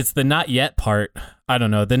 And it's the not yet part. I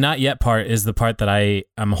don't know. The not yet part is the part that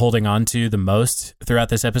I'm holding on to the most throughout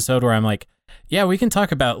this episode, where I'm like, yeah, we can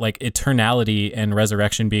talk about like eternality and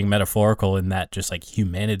resurrection being metaphorical in that just like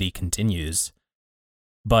humanity continues.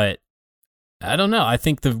 But I don't know. I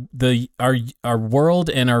think our world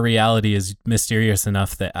and our reality is mysterious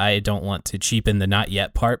enough that I don't want to cheapen the not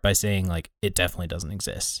yet part by saying like it definitely doesn't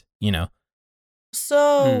exist,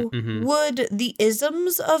 So would the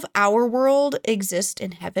isms of our world exist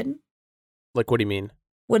in heaven? Like, what do you mean?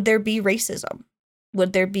 Would there be racism?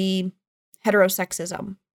 Would there be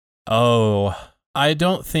heterosexism? Oh, I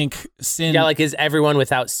don't think sin. Yeah, like, is everyone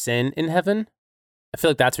without sin in heaven? I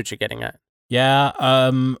feel like that's what you're getting at. Yeah,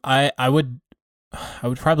 I would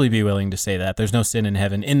probably be willing to say that there's no sin in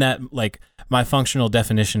heaven. In that, like, my functional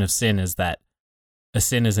definition of sin is that a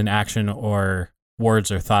sin is an action or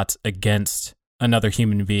words or thoughts against another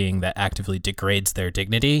human being that actively degrades their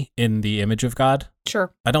dignity in the image of God.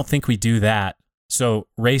 Sure. I don't think we do that. So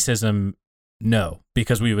racism, no,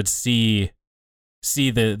 because we would see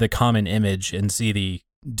the common image and see the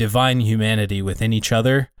divine humanity within each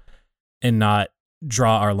other and not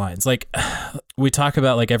draw our lines. Like, we talk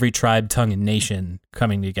about like every tribe, tongue, and nation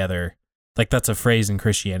coming together. Like, that's a phrase in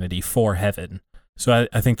Christianity for heaven. So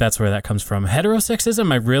I think that's where that comes from.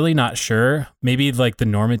 Heterosexism, I'm really not sure. Maybe like the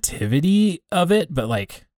normativity of it, but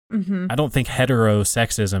like, I don't think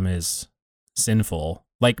heterosexism is sinful.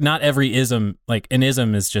 Like, not every ism, like an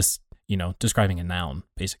ism is just, describing a noun,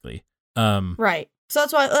 basically. Right. So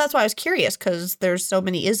that's why I was curious, because there's so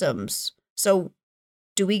many isms. So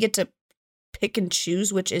do we get to pick and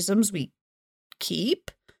choose which isms we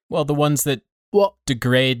keep? Well, the ones that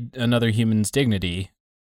degrade another human's dignity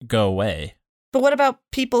go away. But what about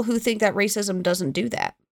people who think that racism doesn't do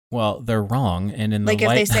that? Well, they're wrong. And in if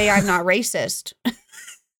they say I'm not racist.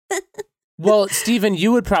 Well, Stephen,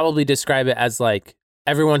 you would probably describe it as like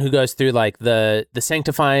everyone who goes through like the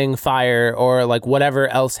sanctifying fire or like whatever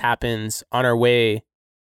else happens on our way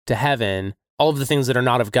to heaven. All of the things that are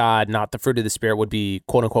not of God, not the fruit of the Spirit, would be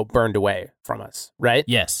quote unquote burned away from us, right?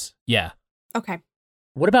 Yes. Yeah. Okay.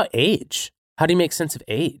 What about age? How do you make sense of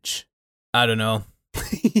age? I don't know.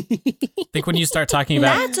 I think when you start talking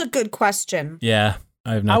about... That's a good question. Yeah.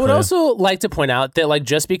 I have no I would clue. also like to point out that like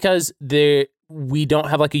just because we don't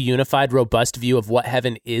have like a unified, robust view of what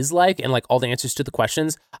heaven is like and like all the answers to the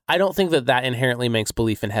questions, I don't think that inherently makes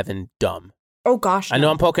belief in heaven dumb. Oh gosh. No. I know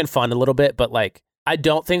I'm poking fun a little bit, but like I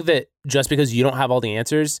don't think that just because you don't have all the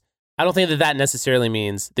answers, I don't think that necessarily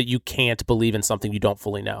means that you can't believe in something you don't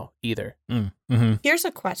fully know either. Mm-hmm. Here's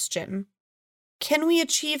a question. Can we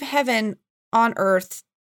achieve heaven on earth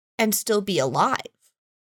and still be alive?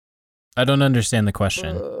 I don't understand the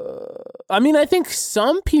question. I mean, I think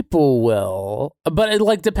some people will, but it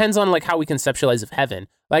like depends on like how we conceptualize of heaven.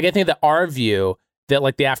 Like I think that our view that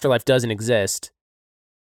like the afterlife doesn't exist,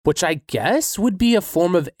 which I guess would be a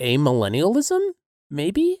form of amillennialism,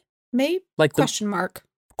 maybe? Maybe? Like question mark.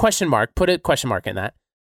 Question mark. Put a question mark in that.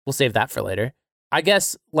 We'll save that for later. I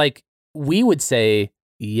guess like we would say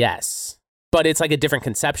yes, but it's like a different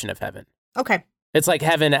conception of heaven. Okay. It's like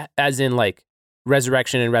heaven as in like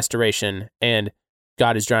resurrection and restoration, and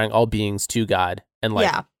God is drawing all beings to God. And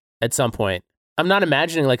like at some point, I'm not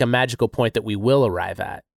imagining like a magical point that we will arrive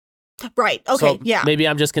at. Right. Okay. So maybe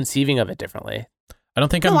I'm just conceiving of it differently.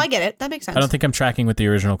 I get it. That makes sense. I don't think I'm tracking with the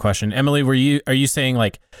original question. Emily, are you saying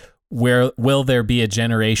like, where will there be a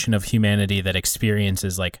generation of humanity that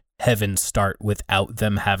experiences like heaven start without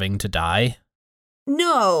them having to die?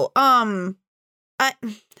 No. How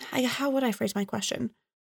would I phrase my question?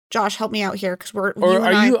 Josh, help me out here, because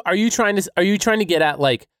are you trying to get at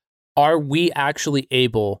like, are we actually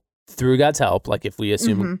able, through God's help, like if we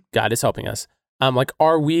assume God is helping us, like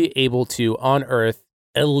are we able to on earth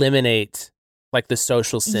eliminate like the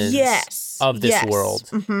social sins of this world?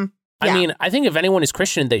 Mm-hmm. I mean, I think if anyone is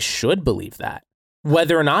Christian, they should believe that,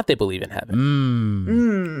 whether or not they believe in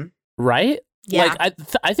heaven. Right? Yeah. Like,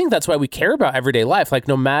 I think that's why we care about everyday life. Like,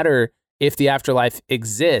 no matter if the afterlife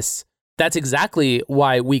exists, that's exactly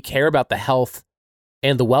why we care about the health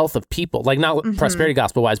and the wealth of people. Like, not prosperity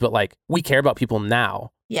gospel wise, but like, we care about people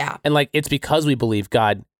now. Yeah. And like, it's because we believe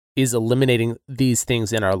God is eliminating these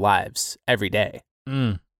things in our lives every day.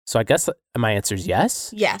 So I guess my answer is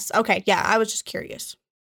yes. Yes. Okay. Yeah. I was just curious.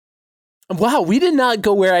 Wow, we did not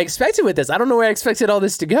go where I expected with this. I don't know where I expected all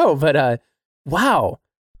this to go, but wow.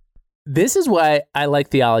 This is why I like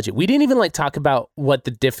theology. We didn't even like talk about what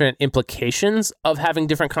the different implications of having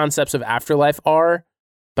different concepts of afterlife are,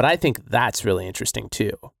 but I think that's really interesting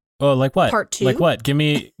too. Oh, like what? Part 2? Like what? Give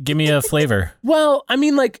me a flavor. Well, I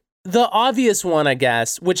mean, like the obvious one, I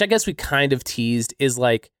guess, which I guess we kind of teased, is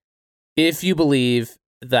like, if you believe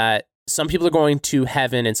that some people are going to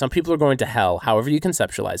heaven and some people are going to hell, however you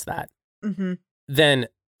conceptualize that, then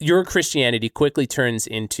your Christianity quickly turns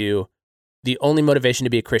into the only motivation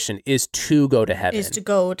to be a Christian is to go to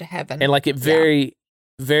heaven. And like it very,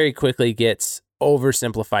 very quickly gets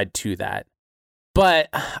oversimplified to that. But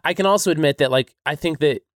I can also admit that like, I think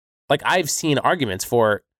that like I've seen arguments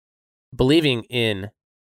for believing in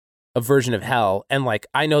a version of hell. And like,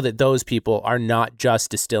 I know that those people are not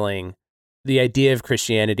just distilling the idea of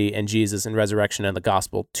Christianity and Jesus and resurrection and the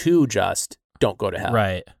gospel to just don't go to hell.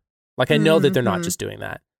 Right. Like, I know that they're not just doing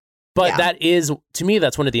that. But that is, to me,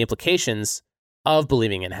 that's one of the implications of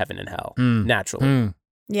believing in heaven and hell, naturally.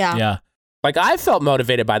 Yeah. Like, I've felt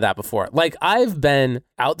motivated by that before. Like, I've been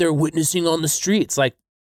out there witnessing on the streets, like,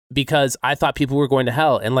 because I thought people were going to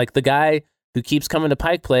hell. And, like, the guy who keeps coming to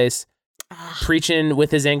Pike Place preaching with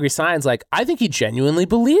his angry signs, like, I think he genuinely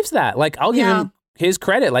believes that. Like, I'll give him his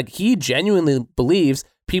credit. Like, he genuinely believes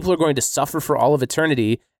people are going to suffer for all of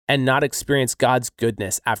eternity and not experience God's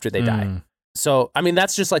goodness after they die. So, I mean,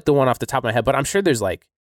 that's just like the one off the top of my head, but I'm sure there's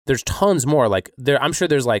tons more. Like I'm sure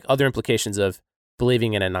there's like other implications of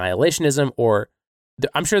believing in annihilationism, or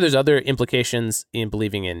I'm sure there's other implications in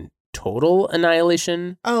believing in total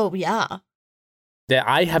annihilation. Oh, yeah. That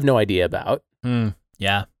I have no idea about.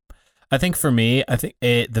 Yeah. I think for me,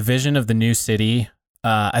 the vision of the new city,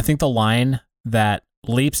 I think the line that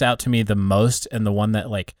leaps out to me the most and the one that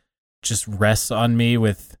like just rests on me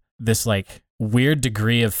with this like weird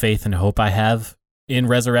degree of faith and hope I have in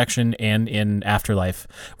resurrection and in afterlife,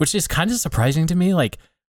 which is kind of surprising to me. Like,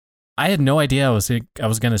 I had no idea I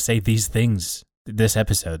was going to say these things this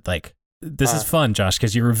episode. Like, this is fun, Josh,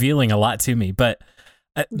 because you're revealing a lot to me. But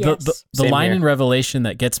the line in Revelation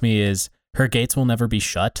that gets me is, her gates will never be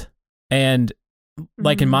shut. And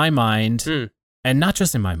like in my mind, and not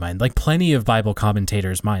just in my mind, like plenty of Bible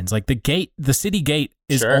commentators' minds, like the city gate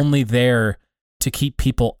is only there to keep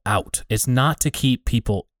people out. It's not to keep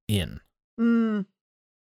people in.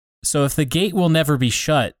 So if the gate will never be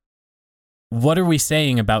shut, what are we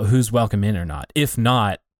saying about who's welcome in or not? If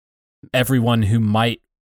not, everyone who might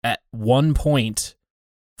at one point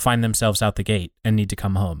find themselves out the gate and need to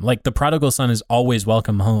come home. Like the prodigal son is always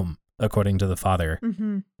welcome home, according to the Father,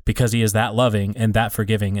 because he is that loving and that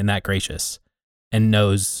forgiving and that gracious and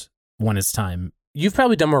knows when it's time. You've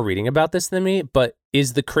probably done more reading about this than me, but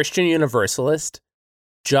is the Christian universalist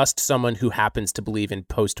just someone who happens to believe in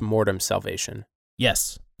post-mortem salvation?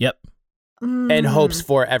 Yes. Yep. And hopes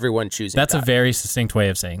for everyone choosing That's God. A very succinct way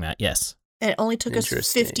of saying that. Yes. It only took us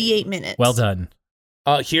 58 minutes. Well done.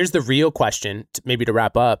 Here's the real question, maybe to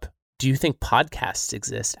wrap up. Do you think podcasts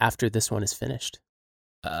exist after this one is finished?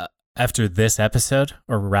 After this episode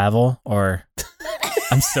or Ravel or...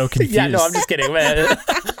 I'm so confused. Yeah, no, I'm just kidding.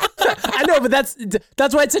 I know, but that's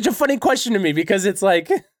why it's such a funny question to me, because it's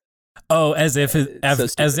like... Oh, as if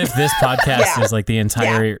this podcast is like the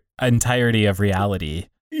entirety of reality.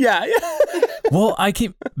 Yeah. Well,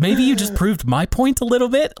 maybe you just proved my point a little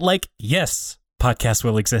bit. Like, yes, podcasts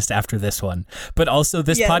will exist after this one, but also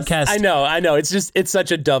this podcast. I know. It's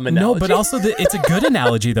such a dumb analogy. No, but also it's a good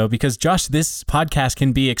analogy though, because Josh, this podcast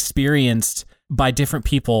can be experienced by different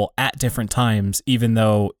people at different times, even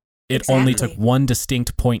though it only took one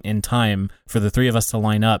distinct point in time for the three of us to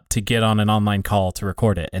line up to get on an online call to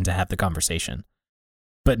record it and to have the conversation.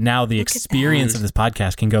 But now the experience of this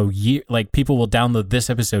podcast can go people will download this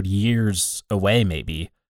episode years away,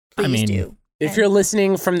 maybe. Please do. If you're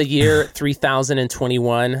listening from the year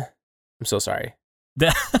 3021, I'm so sorry. Do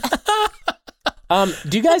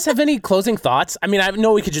you guys have any closing thoughts? I mean, I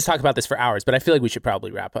know we could just talk about this for hours, but I feel like we should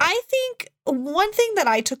probably wrap up. I think one thing that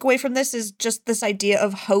I took away from this is just this idea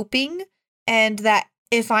of hoping, and that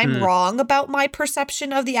if I'm wrong about my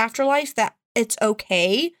perception of the afterlife, that it's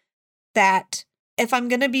okay. That if I'm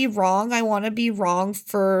going to be wrong, I want to be wrong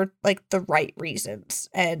for like the right reasons.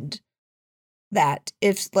 And that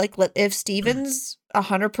if Steven's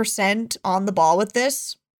 100% on the ball with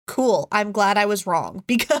this, cool. I'm glad I was wrong,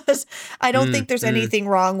 because I don't think there's anything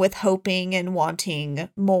wrong with hoping and wanting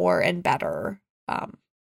more and better.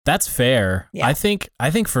 That's fair. Yeah. I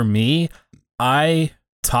think for me, I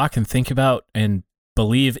talk and think about and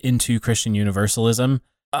believe into Christian universalism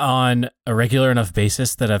on a regular enough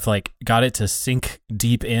basis that I've like got it to sink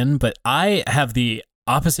deep in. But I have the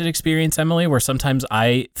opposite experience, Emily, where sometimes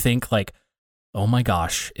I think like, oh my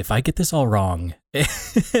gosh, if I get this all wrong,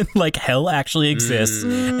 like hell actually exists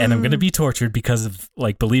and I'm going to be tortured because of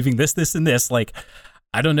like believing this, and this, like,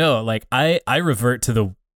 I don't know. Like I revert to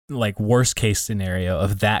the like worst case scenario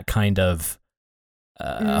of that kind of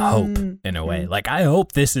hope in a way. Like I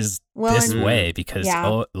hope this is this way, because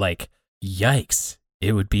like yikes,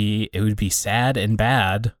 it would be sad and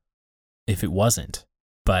bad if it wasn't.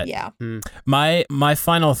 But my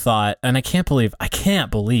final thought, and I can't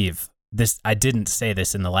believe this, I didn't say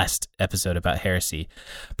this in the last episode about heresy,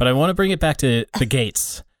 but I want to bring it back to the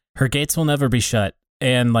gates. Her gates will never be shut.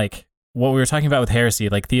 And like what we were talking about with heresy,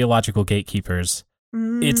 like theological gatekeepers,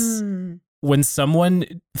 it's when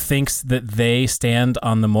someone thinks that they stand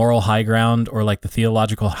on the moral high ground or like the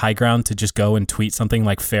theological high ground to just go and tweet something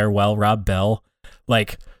like farewell Rob Bell,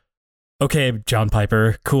 like, okay, John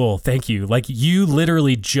Piper, cool, thank you. Like you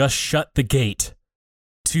literally just shut the gate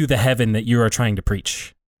to the heaven that you are trying to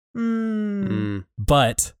preach.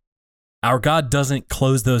 But our God doesn't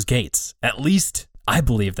close those gates. At least I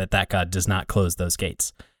believe that God does not close those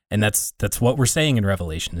gates. And that's what we're saying in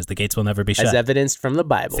Revelation, is the gates will never be shut. As evidenced from the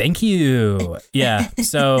Bible. Thank you. Yeah.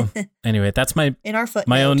 So anyway, that's my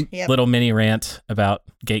own little mini rant about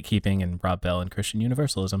gatekeeping and Rob Bell and Christian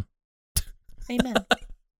universalism. Amen.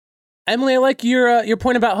 Emily, I like your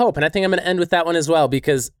point about hope, and I think I'm going to end with that one as well,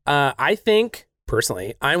 because I think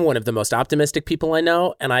personally, I'm one of the most optimistic people I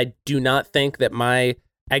know, and I do not think that my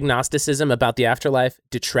agnosticism about the afterlife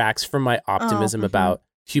detracts from my optimism about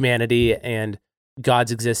humanity and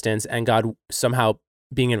God's existence and God somehow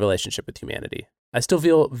being in relationship with humanity. I still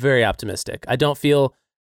feel very optimistic. I'm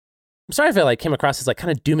sorry if I like came across as like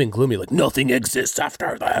kind of doom and gloomy, like nothing exists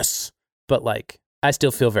after this, but like I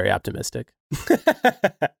still feel very optimistic.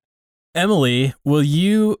 Emily, will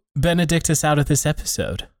you benedict us out of this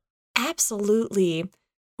episode? Absolutely.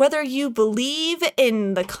 Whether you believe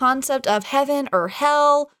in the concept of heaven or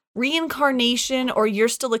hell, reincarnation, or you're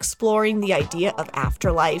still exploring the idea of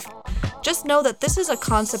afterlife, just know that this is a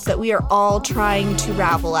concept that we are all trying to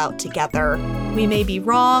ravel out together. We may be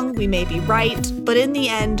wrong, we may be right, but in the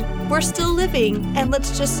end, we're still living, and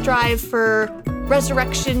let's just strive for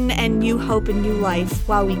resurrection and new hope and new life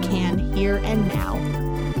while we can, here and now.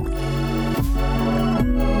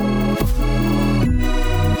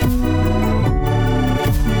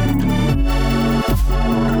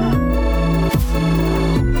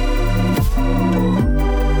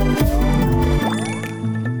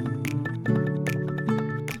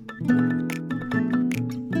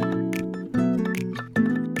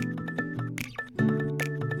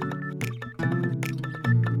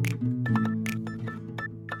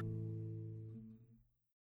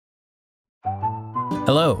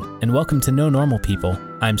 Hello, and welcome to No Normal People.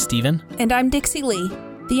 I'm Steven. And I'm Dixie Lee.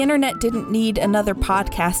 The internet didn't need another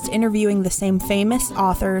podcast interviewing the same famous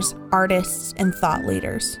authors, artists, and thought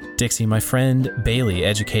leaders. Dixie, my friend Bailey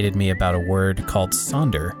educated me about a word called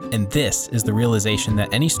sonder, and this is the realization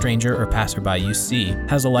that any stranger or passerby you see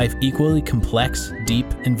has a life equally complex, deep,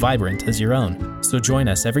 and vibrant as your own. So join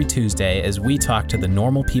us every Tuesday as we talk to the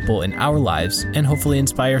normal people in our lives and hopefully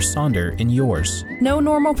inspire sonder in yours. No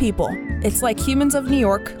Normal People. It's like Humans of New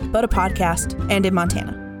York, but a podcast, and in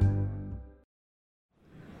Montana.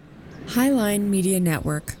 Highline Media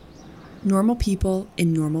Network. Normal people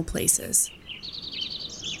in normal places.